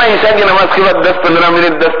روزانہ عشاء کی نماز کے بعد 10-15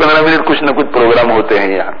 منٹ کچھ نہ کچھ پروگرام ہوتے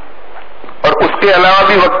ہیں یہاں. اور اس کے علاوہ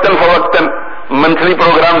بھی وقتاً فوقتاً منتھلی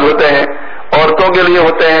پروگرامز ہوتے ہیں. عورتوں کے لیے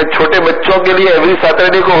ہوتے ہیں, چھوٹے بچوں کے لیے ایوری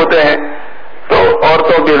سیٹرڈے کو ہوتے ہیں. تو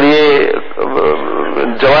عورتوں کے لیے,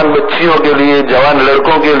 جوان بچیوں کے لیے, جوان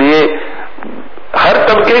لڑکوں کے لیے, ہر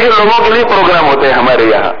طبقے کے لوگوں کے لیے پروگرام ہوتے ہیں ہمارے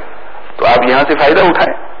یہاں. تو آپ یہاں سے فائدہ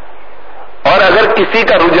اٹھائیں. اور اگر کسی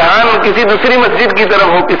کا رجحان کسی دوسری مسجد کی طرف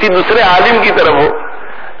ہو, کسی دوسرے عالم کی طرف ہو,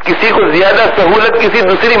 کسی کو زیادہ سہولت کسی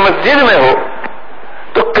دوسری مسجد میں ہو,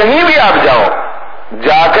 تو کہیں بھی آپ جاؤ,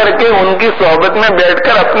 جا کر کے ان کی صحبت میں بیٹھ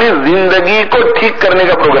کر اپنی زندگی کو ٹھیک کرنے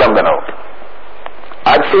کا پروگرام بناؤ.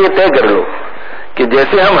 آج سے یہ طے کر لو کہ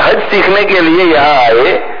جیسے ہم حج سیکھنے کے لیے یہاں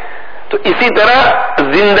آئے تو اسی طرح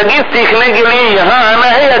زندگی سیکھنے کے لیے یہاں آنا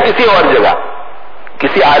ہے یا کسی اور جگہ.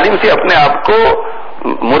 کسی عالم سے اپنے آپ کو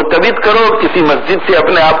مرتبط کرو, کسی مسجد سے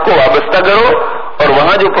اپنے آپ کو وابستہ کرو, اور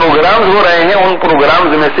وہاں جو پروگرامز ہو رہے ہیں ان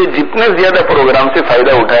پروگرامز میں سے جتنے زیادہ پروگرام سے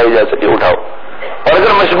فائدہ اٹھایا جا سکے اٹھاؤ. اور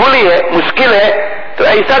اگر مشغولی ہے, مشکل ہے, تو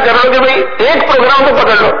ایسا کر لو کہ بھائی ایک پروگرام کو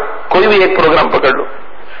پکڑ لو, کوئی بھی ایک پروگرام پکڑ لو.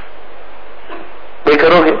 یہ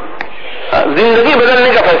کرو گے زندگی بدلنے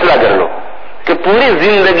کا فیصلہ کر لو کہ پوری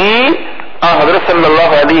زندگی حضرت صلی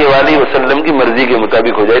اللہ علیہ وآلہ وسلم کی مرضی کے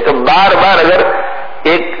مطابق ہو جائے. تو بار بار اگر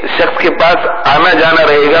ایک شخص کے پاس آنا جانا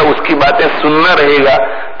رہے گا, اس کی باتیں سننا رہے گا,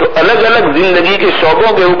 تو الگ الگ زندگی کے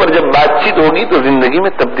شعبوں کے اوپر جب بات چیت ہوگی تو زندگی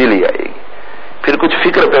میں تبدیلی آئے گی, پھر کچھ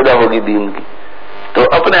فکر پیدا ہوگی دین کی. تو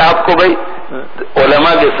اپنے آپ کو بھائی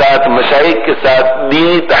علماء کے ساتھ, مشائخ کے ساتھ,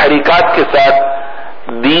 دینی تحریکات کے ساتھ,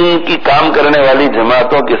 دین کی کام کرنے والی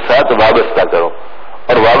جماعتوں کے ساتھ وابستہ کرو,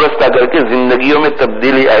 اور وابستہ کر کے زندگیوں میں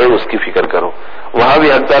تبدیلی آئے اس کی فکر کرو. وہاں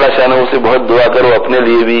بھی حق تعالیٰ شانہ سے بہت دعا کرو, اپنے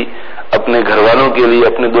لیے بھی, اپنے گھر والوں کے لیے,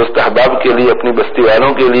 اپنے دوست احباب کے لیے, اپنی بستی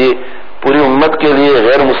والوں کے لیے, پوری امت کے لیے,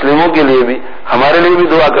 غیر مسلموں کے لیے بھی, ہمارے لیے بھی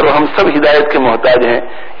دعا کرو. ہم سب ہدایت کے محتاج ہیں,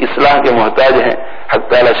 اصلاح کے محتاج ہیں,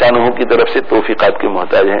 حق تعالیٰ شانہ کی طرف سے توفیقات کے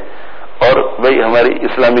محتاج ہیں. اور بھائی ہماری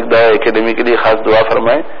اسلامک دعوی اکیڈمی کے لیے خاص دعا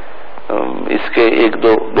فرمائیں. اس کے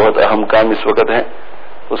 1-2 بہت اہم کام اس وقت ہیں.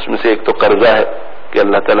 اس میں سے ایک تو قرضہ ہے کہ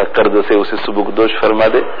اللہ تعالیٰ قرض سے اسے سبکدوش فرما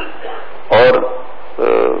دے, اور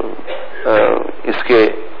اس کے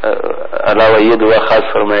علاوہ یہ دعا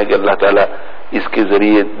خاص فرمائے کہ اللہ تعالیٰ اس کے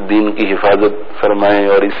ذریعے دین کی حفاظت فرمائے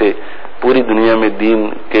اور اسے پوری دنیا میں دین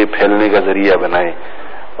کے پھیلنے کا ذریعہ بنائے.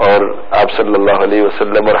 اور آپ صلی اللہ علیہ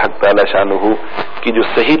وسلم اور حق تعالیٰ شانہ کی جو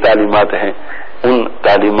صحیح تعلیمات ہیں ان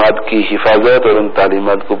تعلیمات کی حفاظت اور ان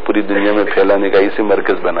تعلیمات کو پوری دنیا میں پھیلانے کا اسے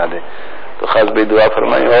مرکز بنا دیں. تو خاص بے دعا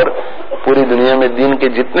فرمائیں. اور پوری دنیا میں دین کے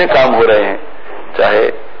جتنے کام ہو رہے ہیں, چاہے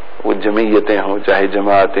وہ جمعیتیں ہوں, چاہے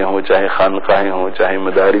جماعتیں ہوں, چاہے خانقاہیں ہوں, چاہے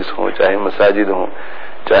مدارس ہوں, چاہے مساجد ہوں,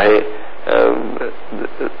 چاہے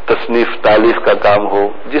تصنیف تالیف کا کام ہو,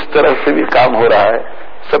 جس طرح سے بھی کام ہو رہا ہے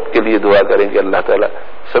سب کے لیے دعا کریں کہ اللہ تعالیٰ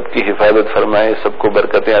سب کی حفاظت فرمائے, سب کو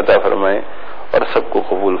برکتیں عطا فرمائے اور سب کو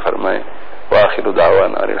قبول فرمائے. وآخر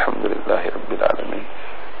دعوانا الحمدللہ رب العالمین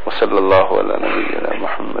وصلی اللہ علی نبینا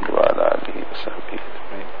محمد وعلی آلہ وصحبہ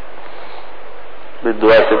اجمعین.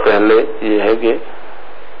 دعا سے پہلے یہ ہے کہ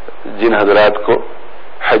جن حضرات کو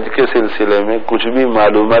حج کے سلسلے میں کچھ بھی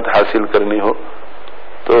معلومات حاصل کرنی ہو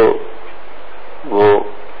تو وہ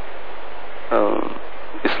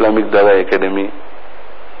اسلامک دعوی اکیڈمی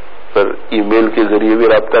پر ای میل کے ذریعے بھی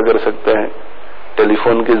رابطہ کر سکتے ہیں، ٹیلی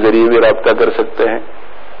فون کے ذریعے بھی رابطہ کر سکتے ہیں،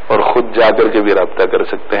 اور خود جا کر کے بھی رابطہ کر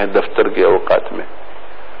سکتے ہیں دفتر کے اوقات میں.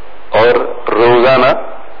 اور روزانہ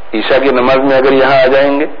عشاء کی نماز میں اگر یہاں آ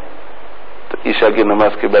جائیں گے تو عشاء کی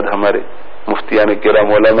نماز کے بعد ہمارے مفتیان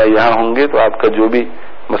کرام علماء یہاں ہوں گے، تو آپ کا جو بھی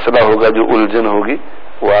مسئلہ ہوگا، جو الجھن ہوگی،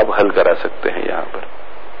 وہ آپ حل کرا سکتے ہیں یہاں پر.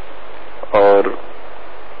 اور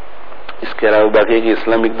اس کے علاوہ باقی کہ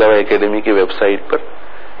اسلامک دعوی اکیڈمی کی ویب سائٹ پر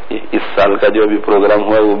اس سال کا جو ابھی پروگرام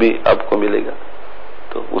ہوا ہے وہ بھی آپ کو ملے گا،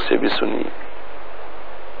 تو اسے بھی سنیے.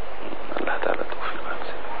 اللہ تعالیٰ توفیق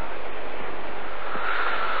سے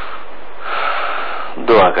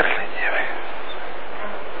دعا کر لیجیے.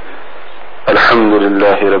 الحمد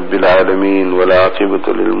للہ رب العالمین والعاقبۃ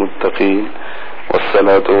للمتقین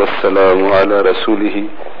والصلاة والسلام علی رسولہ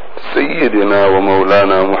سیدنا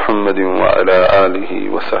ومولانا محمد وعلى آلہ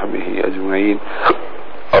وصحبہ اجمعین.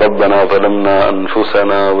 ربنا ظلمنا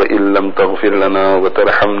انفسنا وإن لم تغفر لنا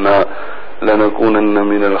وترحمنا لنكونن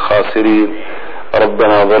من الخاسرين.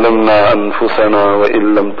 ربنا ظلمنا انفسنا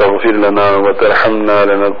وإن لم تغفر لنا وترحمنا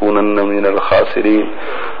لنكونن من الخاسرين.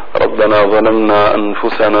 ربنا ظلمنا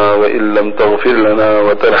انفسنا وإن لم تغفر لنا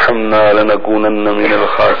وترحمنا لنكونن من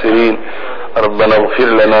الخاسرين. ربنا اغفر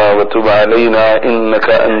لنا وتب علينا إنك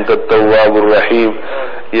أنت التواب الرحيم.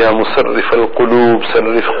 يا مصرف القلوب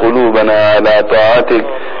صرف قلوبنا على طاعتك.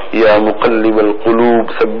 يا مقلب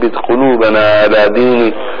القلوب ثبت قلوبنا على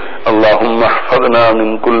دينك. اللهم احفظنا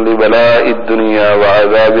من كل بلاء الدنيا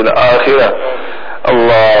وعذاب الآخرة.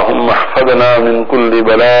 اللهم احفظنا من كل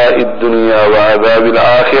بلاء الدنيا وعذاب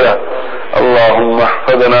الآخرة. اللهم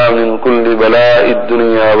احفظنا من كل بلاء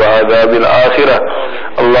الدنيا وعذاب الآخرة.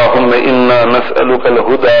 اللهم إنا نسألك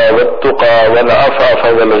الهدى والتقى والعفاف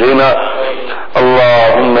والغنى.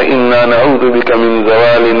 اللهم إنا نعوذ بك من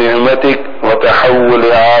زوال نعمتك وتحول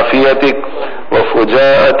عافيتك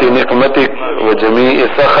وفجاءة نقمتك وجميع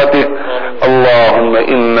سخطك. اللهم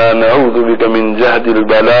إنا نعوذ بك من جهد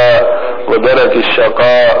البلاء ودرك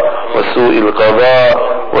الشقاء وسوء القضاء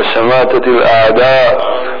وشماتة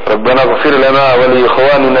الأعداء. ربنا اغفر لنا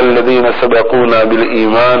ولإخواننا الذين سبقونا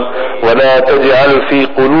بالإيمان ولا تجعل في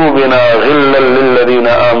قلوبنا غلا للذين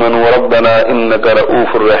آمنوا ربنا إنك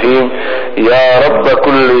رؤوف رحيم. يا رب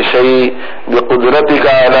كل شيء بقدرتك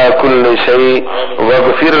على كل شيء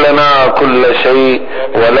واغفر لنا كل شيء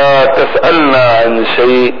ولا تسألنا عن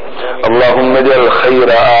شيء. اللهم اجعل خير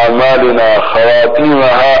أعمالنا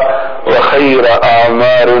خواتيمها وخير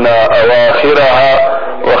أعمارنا أواخرها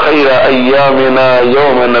وخير أيامنا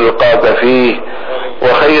يوم نلقاك فيه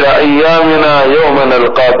وخير أيامنا يوم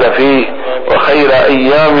نلقاك فيه وخير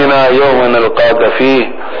أيامنا يوم نلقاك فيه.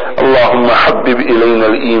 اللهم حبب إلينا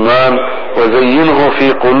الإيمان وزينه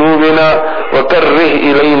في قلوبنا وكره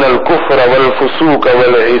إلينا الكفر والفسوق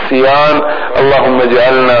والعصيان. اللهم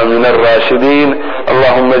اجعلنا من الراشدين.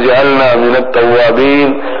 اللهم اجعلنا من التوابين.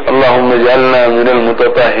 اللهم اجعلنا من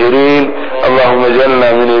المتطهرين. اللهم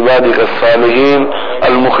اجعلنا من عبادك الصالحين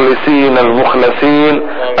المخلصين المخلصين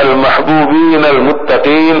المحبوبين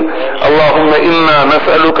المتقين. اللهم إنا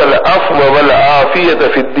نسألك العفو والعافية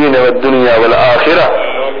في الدين والدنيا والآخرة.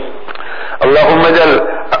 اللهم اجعل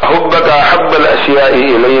حبك أحب الأشياء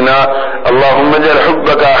إلينا. اللهم اجعل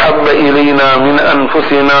حبك أحب إلينا من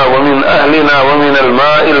أنفسنا ومن أهلنا ومن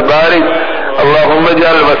الماء البارد. اللهم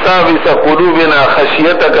اجعل وساوس قلوبنا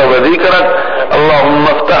خشيتك وذكرك. اللهم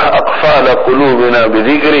افتح أقفال قلوبنا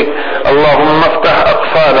بذكرك. اللهم افتح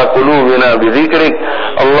أقفال قلوبنا بذكرك.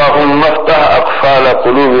 اللهم افتح أقفال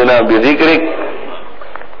قلوبنا بذكرك.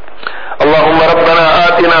 اللهم ربنا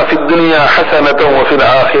آتنا في الدنيا حسنة وفي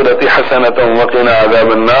الآخرة حسنة وقنا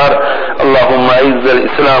عذاب النار. اللهم أعز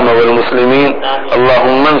الإسلام والمسلمين.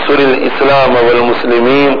 اللهم انصر الإسلام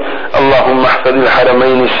والمسلمين. اللهم احفظ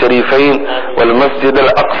الحرمين الشريفين والمسجد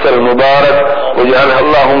الأقصى المبارك واجعلها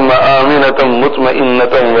اللهم آمنة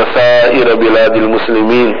مطمئنة وسائر بلاد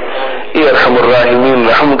المسلمين. اے ارحم الراحمین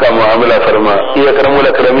رحم کا معاملہ فرما. اے اکرم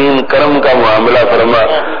الاکرمین کرم کا معاملہ فرما.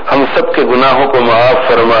 ہم سب کے گناہوں کو معاف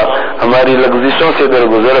فرما. ہماری لغزشوں سے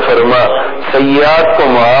درگزر فرما. سیئات کو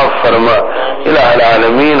معاف فرما. الہ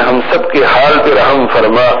العالمین ہم سب کے حال پہ رحم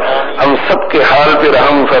فرما. ہم سب کے حال پہ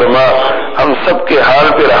رحم فرما. ہم سب کے حال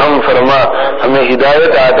پہ رحم فرما. ہمیں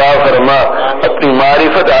ہدایت عطا فرما. اپنی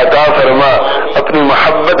معرفت عطا فرما. اپنی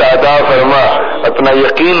محبت عطا فرما. اپنا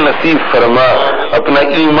یقین نصیب فرما. اپنا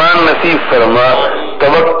ایمان نصیب فرما.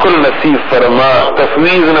 توکل نصیب فرما.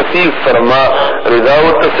 تفویض نصیب فرما. رضا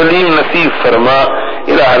و تسلیم نصیب فرما.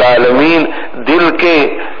 الہ العالمین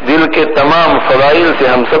دل کے تمام فضائل سے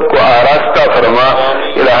ہم سب کو آراستہ فرما،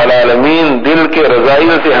 الہ العالمین دل کے رذائل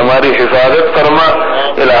سے ہماری حفاظت فرما،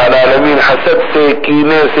 الہ العالمین حسد سے،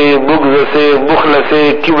 کینے سے، بغض سے، بخل سے،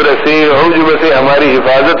 کبر سے، عجب سے ہماری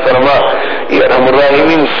حفاظت فرما، یا ارحم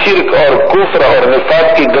الراحمین شرک اور کفر اور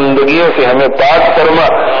نفاق کی گندگیوں سے ہمیں پاک فرما،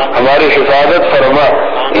 ہماری حفاظت فرما،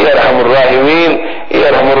 یا ارحم الراحمین، یا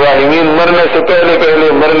ارحم الراحمین مرنے سے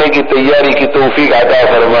پہلے مرنے کی تیاری کی توفیق عطا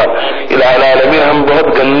فرما، الہ العالمین ہم بہت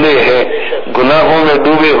گندے ہیں، گناہوں میں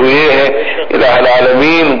ڈوبے ہوئے ہیں، الہ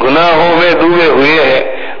العالمین گناہوں میں ڈوبے ہوئے ہیں،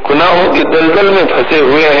 گناہوں کی دلدل میں پھنسے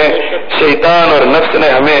ہوئے ہیں، شیطان اور نفس نے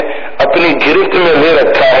ہمیں اپنی گرفت میں لے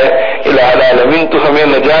رکھا ہے، الہ العالمین تو ہمیں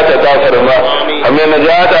نجات عطا فرما، ہمیں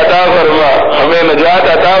نجات عطا فرما، ہمیں نجات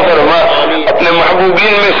عطا فرما، اپنے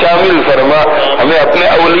محبوبین میں شامل فرما، ہمیں اپنے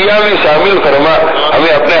اولیاء میں شامل فرما،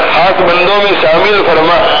 ہمیں اپنے خاص بندوں میں شامل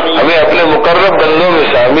فرما، ہمیں اپنے مقرب بندوں میں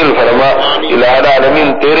شامل فرما، الہ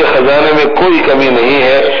العالمین تیرے خزانے میں کوئی کمی نہیں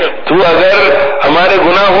ہے، تو اگر ہمارے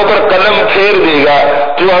گناہوں پر قلم پھیر دے گا،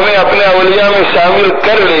 تو ہمیں اپنے اولیاء میں شامل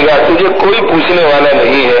کر لے گا، تجھے کوئی پوچھنے والا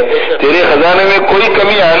نہیں ہے، تیرے خزانے میں کوئی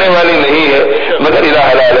کمی آنے والی نہیں ہے، مگر الہ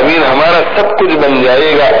العالمین ہمارا سب کچھ بن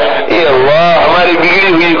جائے گا، اے اللہ ہماری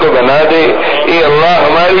بگڑی ہوئی کو بنا دے، اے اللہ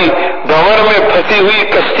ہماری بھنور میں پھنسی ہوئی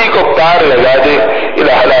کشتی کو پار لگا دے،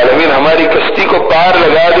 الہ العالمین ہماری کشتی کو پار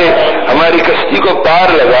لگا دے، ہماری کشتی کو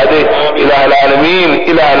پار لگا دے، الہ العالمین،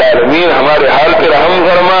 الہ العالمین ہمارے حال پہ رحم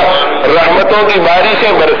فرما، رحمتوں کی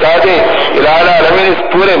بارشیں برسا دے، الہ العالمین اس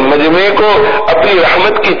پورے مجمع کو اپنی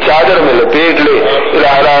رحمت کی چادر میں لپیٹ لے،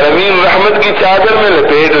 الہ العالمین رحمت کی چادر میں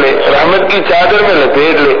لپیٹ لے، رحمت کی چادر میں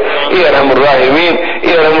لپیٹ لے، اے ارحم الراحمین،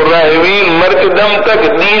 اے ارحم الراحمین مرتے دم تک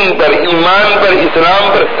دین پر، ایمان پر، اسلام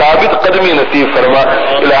پر ثابت قدمی نصیب فرما،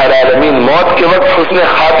 الہ العالمین موت کے وقت حسن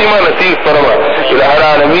خاتمہ نصیب فرما، الہ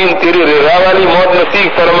العالمین تیری رضا والی موت نصیب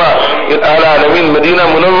فرما، الہ العالمین مدینہ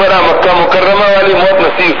منورہ مکہ مکرمہ والی موت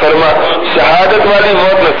نصیب فرما، شہادت والی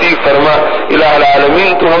موت نصیب فرما، الہ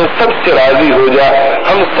العالمین تو ہم سب سے راضی ہو جا،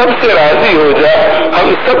 ہم سب سے راضی ہو جا،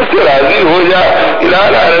 ہم سب سے راضی ہو جا، الہ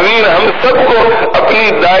العالمین ہم سب کو اپنی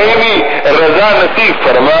دائمی رضا نصیب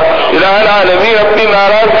فرما، الہ العالمین اپنی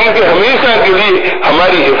ناراضگی سے ہمیشہ کے لیے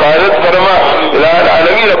ہماری حفاظت فرما، الہ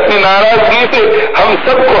العالمین اپنی ناراضگی سے ہم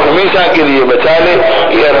سب کو ہمیشہ کے لیے بچا لے،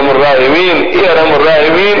 اے ارحم الراحمین، اے ارحم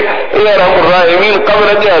الراحمین، اے ارحم الراحمین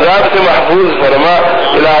قبر کے عذاب سے محفوظ فرما،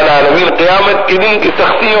 الہ العالمین قیامت کے دن کی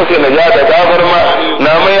سختیوں سے نجات عطا فرما،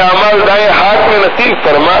 نام اعمال دائیں ہاتھ میں نصیب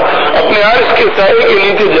فرما، اپنے عرش کے سائے کے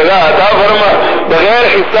نیچے جگہ عطا فرما، بغیر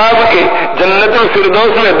حساب کے جنت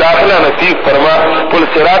الفردوس میں داخلہ نصیب فرما، پل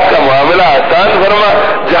صراط کا معاملہ آسان فرما،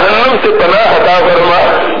 جہنم سے پناہ عطا فرما،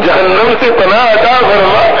 جہنم سے پناہ عطا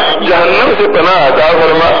فرما، جہنم سے پناہ عطا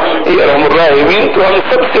فرما، اے ارحم الراحمین تو ہم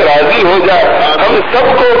سب سے راضی ہو جا، ہم سب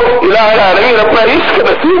کو الہ العالمین اپنا عشق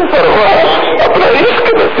نصیب فرما، اپنا عشق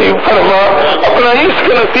نصیب فرما، اپنا عشق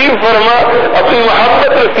نصیب فرما، اپنی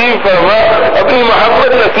محبت نصیب فرما، اپنی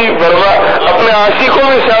محبت نصیب فرما، اپنے عاشقوں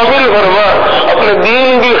میں شامل فرما، اپنے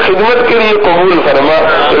دین کی خدمت کے لیے قبول فرما،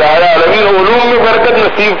 الہ العالمین علوم میں برکت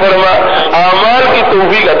نصیب فرما، اعمال کی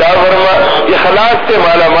توفیق عطا فرما، اخلاص سے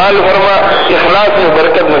مالا مال فرما، اخلاص میں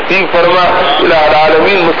برکت نصیب فرما، الہ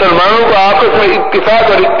العالمین مسلمانوں کو آپس میں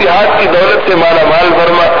اتفاق اور اتحاد کی دولت سے مالا مال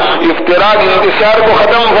فرما، افتراق انتشار کو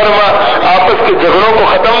ختم فرما، آپس کے جھگڑوں کو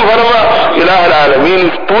ختم فرما، الہ العالمین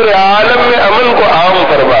اس پورے عالم میں امن کو عام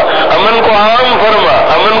فرما، امن کو عام فرما،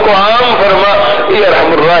 امن کو عام فرما، اے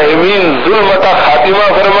ارحم الراحمین ظلم کا خاتمہ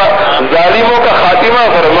فرما، ظالموں کا خاتمہ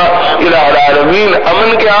فرما، الہ العالمین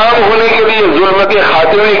امن کے عام ہونے کے لیے، ظلم کے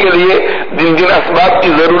خاتمے کے لیے جن جن اسباب کی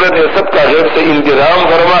ضرورت ہے سب کا غیر سے انتظام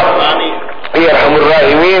فرما، اے ارحم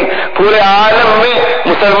الراحمین پورے عالم میں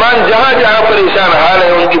مسلمان جہاں جہاں پریشان حال ہے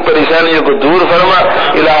ان کی پریشانیوں کو دور فرما،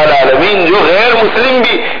 الہ العالمین جو غیر مسلم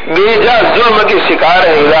بھی بے جا ظلم کے شکار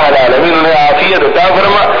ہیں الہ العالمین انہیں عافیت عطا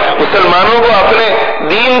فرما، مسلمانوں کو اپنے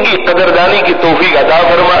دین کی قدردانی کی توفیق عطا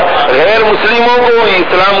فرما، غیر مسلموں کو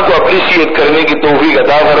اسلام کو اپریشیٹ کرنے کی توفیق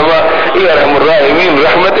عطا فرما، اے ارحم الراحمین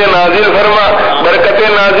رحمت نازل فرما، برکت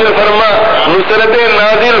نازل فرما، نصرت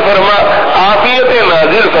نازل فرما، عافیت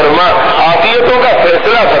نازل فرما، عافیتوں کا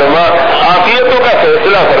فیصلہ فرما، عافیتوں کا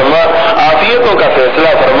فیصلہ فرما، عافیتوں کا فیصلہ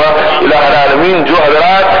فرما، الہ العالمین جو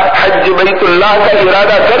حضرات حج بیت اللہ کا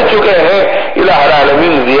ارادہ کر چکے ہیں الہ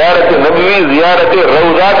العالمین زیارت نبوی زیارت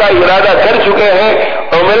روضہ کا ارادہ کر چکے ہیں،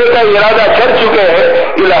 عمرے کا ارادہ کر چکے ہیں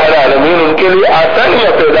الہ العالمین ان کے لیے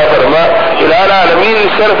آسانیاں پیدا فرما، الہ العالمین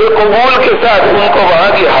شرف قبول کے ساتھ ان کو وہاں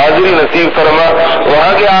کی حاضری نصیب فرما،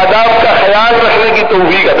 وہاں کے آداب کا خیال رکھنے کی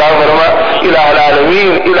توفیق عطا فرما الہ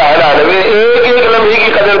العالمین، الہ العالمین ایک ایک لمحے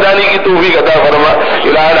کی قدردانی کی توفیق عطا فرما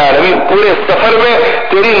الہ العالمین، پورے سفر میں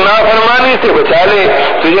تیری نافرمانی سے بچا لے،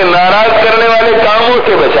 تجھے ناراض کرنے والے کاموں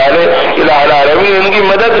سے بچا لے الہ العالمین، ان کی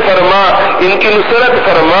مدد فرما، ان کی نصرت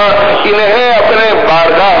فرما، انہیں اپنے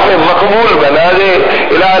بارگاہ میں مقبول بنا دے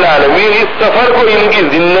الہ العالمین، اس سفر کو ان کی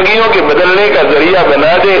زندگیوں کے بدلنے کا ذریعہ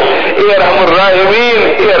بنا دے اے ارحم الراحمین،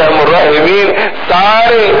 اے ارحم الراحمین،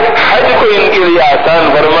 سارے حج کو ان کے لیے آسان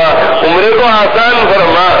فرما، عمرے کو آسان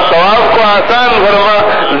فرما، طواف کو آسان فرما،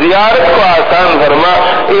 زیارت کو آسان فرما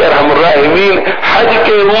اے ارحم الراحمین، حج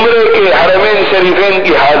کے عمرے کے حرمین شریفین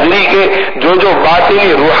کی حاضری کے جو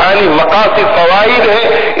باطنی روحانی مقاصد فوائد ہیں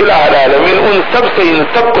الہ العالمین، ان سب سے ان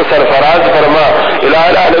سب کو سرفراز فرما الہ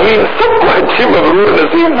العالمین، سب کو حج مبرور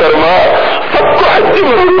نصیب فرما، سب کو حج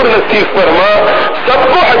مبرور نصیب فرما، سب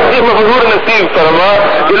کو حج مبرور نصیب فرما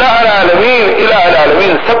الہ العالمین، الہ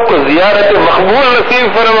العالمین، سب کو زیارت مقبول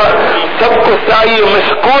نصیب فرما، سب کو سعی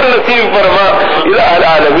مشکور نصیب فرما الہ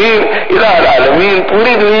العالمین، الہ العالمین،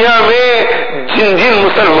 پوری دنیا میں جن جن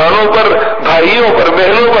مسلمانوں پر، بھائیوں پر،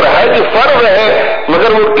 بہنوں پر حج فرض ہے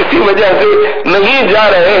مگر وہ کسی وجہ سے نہیں جا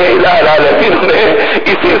رہے ہیں الہ العالمین، انہیں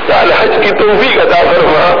اسی سال حج کی توفیق عطا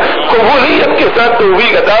فرما، قبولیت کے ساتھ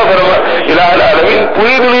توفیق عطا فرما الہ العالمین،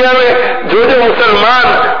 پوری دنیا میں جو مسلمان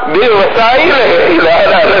بے وسائل ہے الہ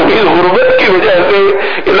العالمین، غربت کی وجہ سے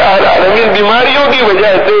الہ العالمین، بیماریوں کی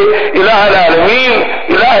وجہ سے الہ العالمین،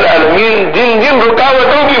 الہ العالمین، جن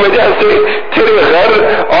رکاوٹوں کی وجہ سے تیرے گھر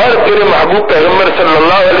اور تیرے محبوب پیغمبر صلی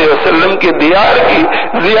اللہ علیہ وسلم کے دیار کی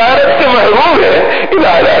زیارت سے محروم ہے الہ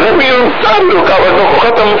العالمین، ان ساری رکاوٹوں کو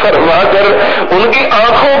ختم فرما کر ان کی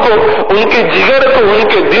آنکھوں کو، ان کے جگر کو، ان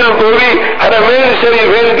کے دل کو بھی حرمین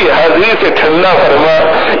شریفین کی حاضری سے ٹھنڈا فرما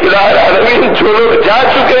الہ العالمین، جو لوگ جا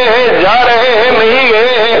چکے ہیں، جا رہے ہیں، نہیں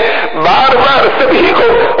گئے ہیں، بار بار سبھی کو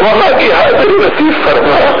وہاں کی حاضری نصیب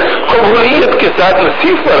فرما، قبولیت کے ساتھ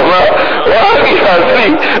نصیب فرما، وہاں کی حاضری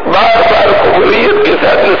بار بار قبولیت کے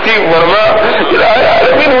ساتھ نصیب فرما الہ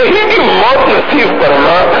العالمین، وہی کی موت نصیب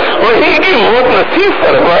فرما، وہی کی موت نصیب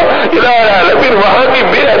فرما الہ العالمین، وہاں کی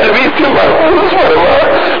بے ادبی سے محفوظ فرما،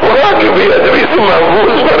 وہاں کی بے ادبی سے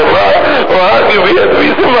محفوظ فرما، وہاں کی بے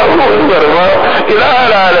ادبی سے محفوظ فرما الہ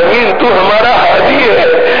العالمین، تو ہمارا ہادی ہے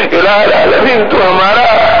الہ العالمین، تو ہمارا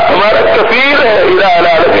کفیل ہے الہ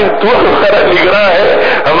العالمین، تو ہمارا نگراں ہے،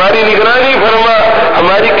 ہماری نگرانی فرما،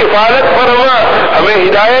 ہماری کفالت فرما، ہمیں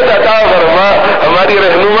ہدایت عطا فرما، ہماری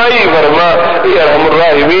رہنمائی فرما اے ارحم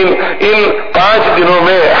الراحمین، ان 5 دنوں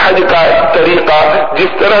میں حج کا طریقہ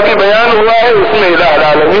جس طرح کی بیان ہوا ہے اس میں الہ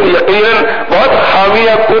العالمین یقیناً بہت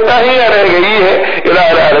خامیاں کوتاہیاں رہ گئی ہے الہ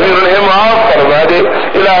العالمین، انہیں معاف فرما دے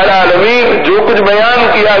الہ العالمین، جو کچھ بیان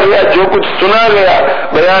کیا گیا، جو کچھ سنا گیا،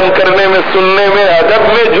 بیان کرنے میں، سننے میں، ادب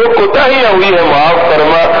میں جو کوتاہیاں ہوئی ہے معاف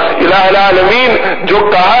فرما الہ العالمین، جو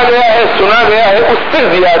کہا گیا ہے، سنا گیا ہے، اس سے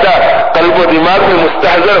زیادہ قلب و دماغ میں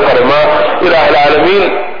مستحضر فرما الہ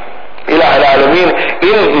العالمین، الہ العالمین،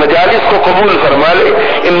 ان مجالس کو قبول فرما لے،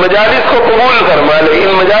 ان مجالس کو قبول فرما لے،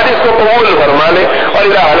 ان مجالس کو قبول فرما لے، اور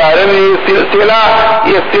الہ العالمین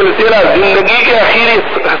یہ سلسلہ زندگی کے آخری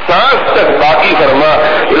سانس تک باقی فرما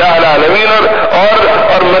الہ العالمین،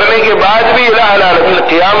 اور مرنے کے بعد بھی الہ العالمین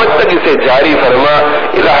قیامت تک اسے جاری فرما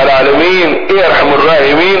الہ العالمین، اے ارحم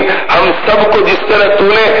الراحمین، ہم سب کو جس طرح تو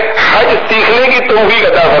نے حج سیکھنے کی توفیق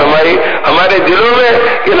عطا فرمائی، ہمارے دلوں میں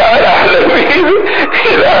الہ العالمین،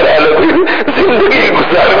 الہ العالمین زندگی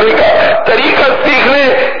گزارنے کا طریقہ سیکھنے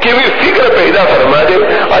کی بھی فکر پیدا فرما دے،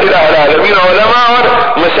 اور الہ العالمین علماء اور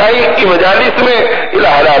مشائخ کی مجالس میں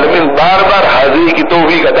الہ العالمین بار بار حاضری کی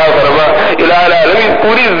توفیق عطا فرما الہ العالمین،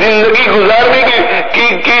 پوری زندگی گزارنے کی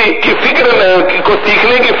فکر کو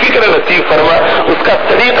سیکھنے کی فکر نصیب فرما، اس کا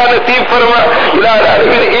طریقہ نصیب فرما الہ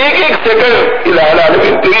العالمین، ایک سیکنڈ الہ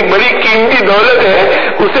العالمین تیری بڑی قیمتی دولت ہے،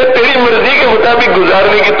 اسے تیری مرضی کے مطابق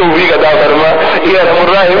گزارنے کی توفیق عطا فرما اے ارحم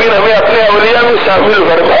الراحمین، ہمیں اپنے اولیاء میں شامل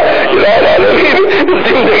فرما الہ العالمین،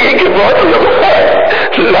 زندگی کے بہت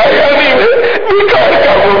لمحات لایانی میں بیکار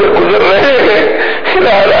کاموں میں گزر رہے ہیں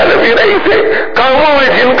الہ العالمین، ایسے کاموں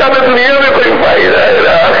میں جن کا نہ دنیا میں کوئی فائدہ ہے نہ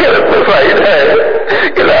آخرت میں فائدہ ہے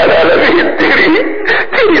الہ العالمین، تیری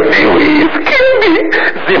دی ہوئی اسکیم بھی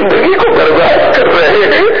زندگی کو برباد کر رہے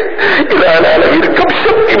ہیں الہ العالمین، گپ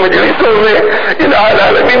شپ کی مجلسوں میں الہ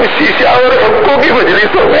العالمین، شیشہ اور حقوں کی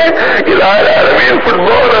مجلسوں میں الہ العالمین، فٹ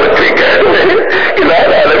بال اور کرکٹ میں الہ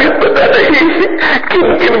العالمین، پتہ نہیں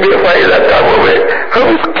کن کن بے فائدہ کاموں میں ہم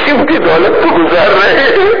اس قیمتی دولت کو گزار رہے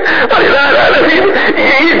ہیں، اور الہ العالمین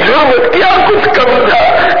یہی جرمت کیا کچھ کم تھا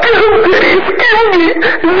کہ ہم تیری اس قیمتی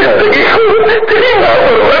زندگی کو تیری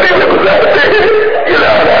نافرمانی میں گزارتے ہیں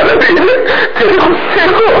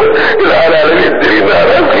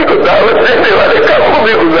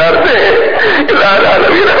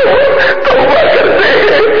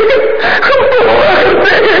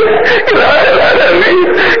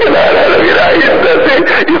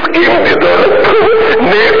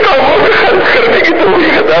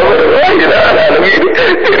الہ العالمین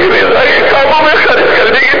تیری رضا کے کاموں میں خرچ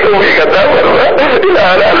کرنے کی توفیق عطا فرما، الہ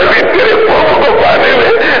العالمین تیرے خوف کو پانے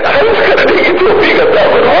میں خرچ کرنے کی توفیق عطا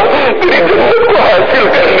فرما، تیری جنت کو حاصل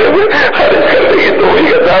کرنے میں خرچ کرنے کی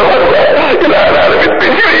توفیق عطا فرما، الہ العالمین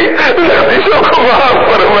پچھلی لغزشوں کو معاف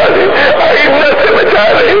فرما دے، آئندہ سے بچا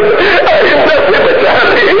لے، آئندہ سے بچا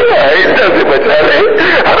لے، آئندہ سے بچا لے،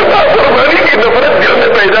 ہر نافرمانی کی نفرت دل میں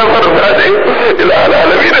پیدا فرما دے، الہ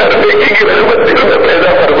العالمین ہر نیکی کی رغبت دل میں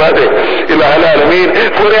پیدا فرما دے، الہ العالمین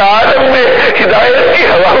پورے عالم میں ہدایت کی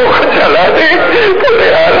ہواؤں کو چلا دے، پورے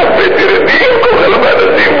عالم میں تیرے دین کو غلبہ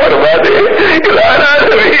نصیب فرما دے، الہ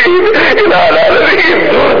العالمین، الہ العالمین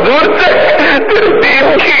دور دور تک تیرے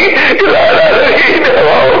دین کی الہ العالمین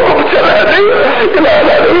ہواؤں کو چلا دے، الہ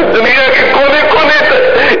العالمین دنیا کے کونے کونے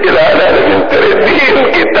تک الہ العالمین تیرے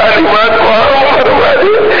دین کی تعلیمات کو عام فرما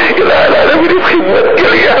دے، الہ العالمین اس خدمت کے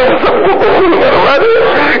لیے ہم سب کو قبول فرما دے،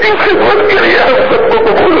 اس خدمت کے لیے ہم سب کو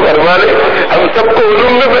قبول فرما دے، ہم سب کو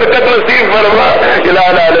علوم میں برکت نصیب فرما، الہ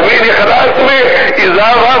العالمین اخلاص میں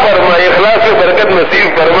اضافہ فرما، اخلاص میں برکت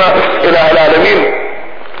نصیب فرما، الہ العالمین،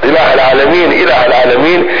 الہ العالمین، الہ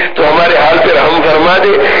العالمین تو ہمارے حال پہ رحم فرما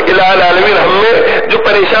دے، الہ العالمین ہم میں جو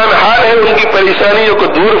پریشان حال ہے ان کی پریشانیوں کو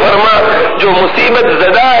دور فرما، جو مصیبت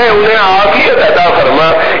زدہ ہے انہیں عافیت عطا فرما،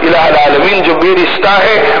 الہ العالمین جو بے رشتہ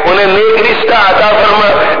ہے انہیں نیک رشتہ عطا فرما،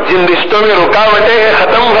 جن رشتوں میں رکاوٹیں ہیں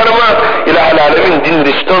ختم فرما، الہ العالمین جن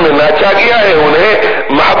رشتوں میں ناچا گیا ہے انہیں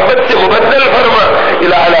محبت سے مبدل فرما،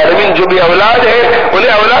 الہ العالمین جو بھی اولاد ہے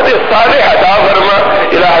انہیں اولاد صالح عطا فرما،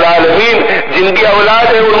 الہ العالمین جن کی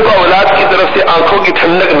اولاد ہے ان کو اولاد کی طرف سے آنکھوں کی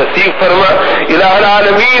ٹھنڈک نصیب فرما، الہ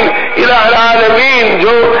العالمین، الہ العالمین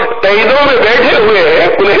جو قیدوں میں بیٹھے ہوئے ہیں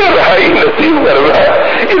انہیں رہائی نصیب فرما،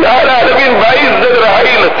 الہ العالمین باعزت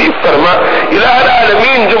رہائی نصیب فرما، الہ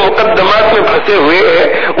العالمین جو مقدمات میں پھنسے ہوئے ہیں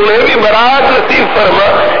انہیں بھی برات نصیب فرما،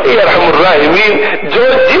 اے ارحم الراحمین جو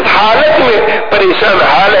جس حالت میں پریشان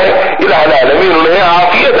حال ہے الہ العالمین انہیں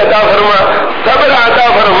عافیت عطا فرما، صبر عطا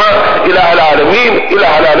فرما، الہ العالمین،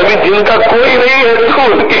 الہ العالمین جن کا کوئی نہیں ہے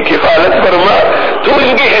تو ان کی کفالت فرما، تو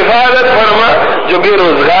ان کی حفاظت فرما، جو بے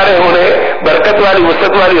روزگار ہے انہیں برکت والی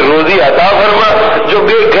وسعت والی روزی عطا فرما، جو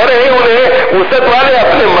بے گھر ہے انہیں وسعت والے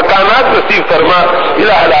اپنے مکانات نصیب فرما،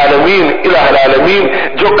 الہ العالمین، الہ العالمین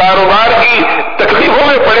جو کاروبار کی تکلیفوں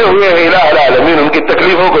میں پڑے ہوئے ہیں الہ العالمین ان کی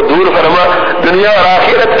تکلیفوں کو دور فرما، دنیا اور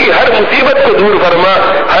آخرت کی ہر مصیبت کو دور فرما،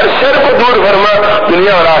 ہر شر کو دور فرما،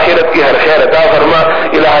 دنیا اور آخرت کی ہر خیر عطا فرما،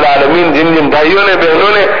 الہ العالمین جن جن بھائیوں نے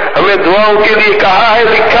بہنوں نے ہمیں دعاؤں کے لیے کہا ہے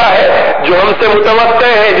لکھا ہے، جو ہم سے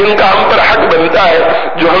متوقع ہے، جن کا ہم پر حق بنتا ہے،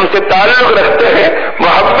 جو ہم سے تعلق رکھتے ہیں،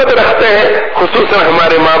 محبت رکھتے ہیں، خصوصاً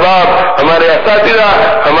ہمارے ماں باپ، ہمارے اساتذہ،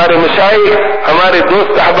 ہمارے مشائخ، ہمارے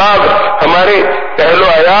دوست احباب، ہمارے اہل و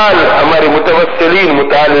عیال، ہمارے متوسلین،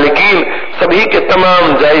 متعلقین، سبھی کے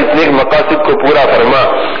تمام جائز نیک مقاصد کو پورا فرما۔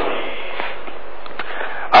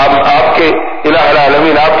 آپ کے الہ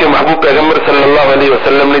العالمین آپ کے محبوب پیغمبر صلی اللہ علیہ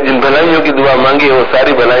وسلم نے جن بھلائیوں کی دعا مانگی ہے وہ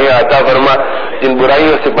ساری بھلائیاں عطا فرما، جن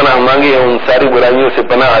برائیوں سے پناہ مانگی ہے ان ساری برائیوں سے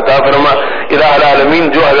پناہ عطا فرما، الہ العالمین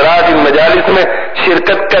جو حضرات ان مجالس میں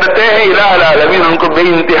شرکت کرتے ہیں الہ العالمین ان کو بے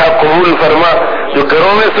انتہا قبول فرما، جو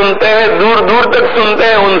گھروں میں سنتے ہیں دور دور تک سنتے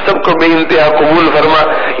ہیں ان سب کو بے انتہا قبول فرما،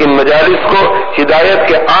 ان مجالس کو ہدایت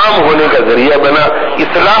کے عام ہونے کا ذریعہ بنا،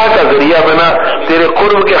 اصلاح کا ذریعہ بنا، تیرے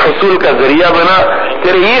قرب کے حصول کا ذریعہ بنا،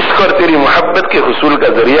 تیرے عشق اور تیری محبت کے حصول کا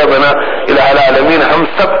ذریعہ بنا، الہ العالمین ہم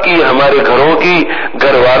سب کی، ہمارے گھروں کی،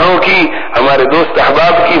 گھر والوں کی، ہمارے دوست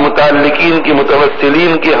احباب کی، متعلقین کی،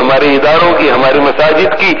 متوسلین کی، ہمارے اداروں کی، ہماری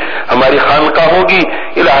مساجد کی، ہماری خانقاہوں کی،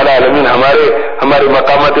 الہ العالمین ہمارے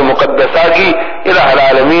مقامات مقدسہ کی، الہ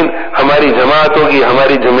العالمین ہماری جماعتوں کی،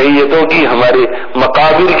 ہماری جمعیتوں کی، ہمارے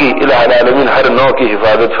مقابر کی، الہ العالمین ہر نوع کی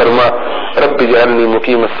حفاظت فرما۔ رب اجعلنی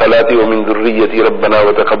مقیم الصلاة ومن ذریتی ربنا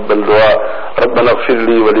وتقبل دعاء، ربنا اغفر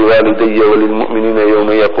لي ولوالدي وللمؤمنين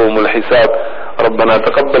يوم يقوم الحساب، ربنا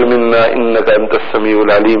تقبل منا إنك أنت السميع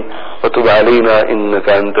العليم وتب علينا إنك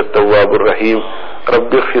أنت التواب الرحيم،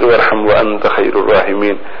 رب اغفر وارحم وأنت خير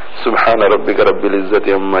الراحمين، سبحان ربك رب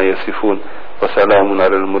العزة عما يصفون وسلام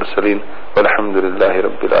على المرسلين والحمد لله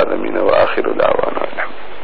رب العالمين وآخر دعوانا الحمد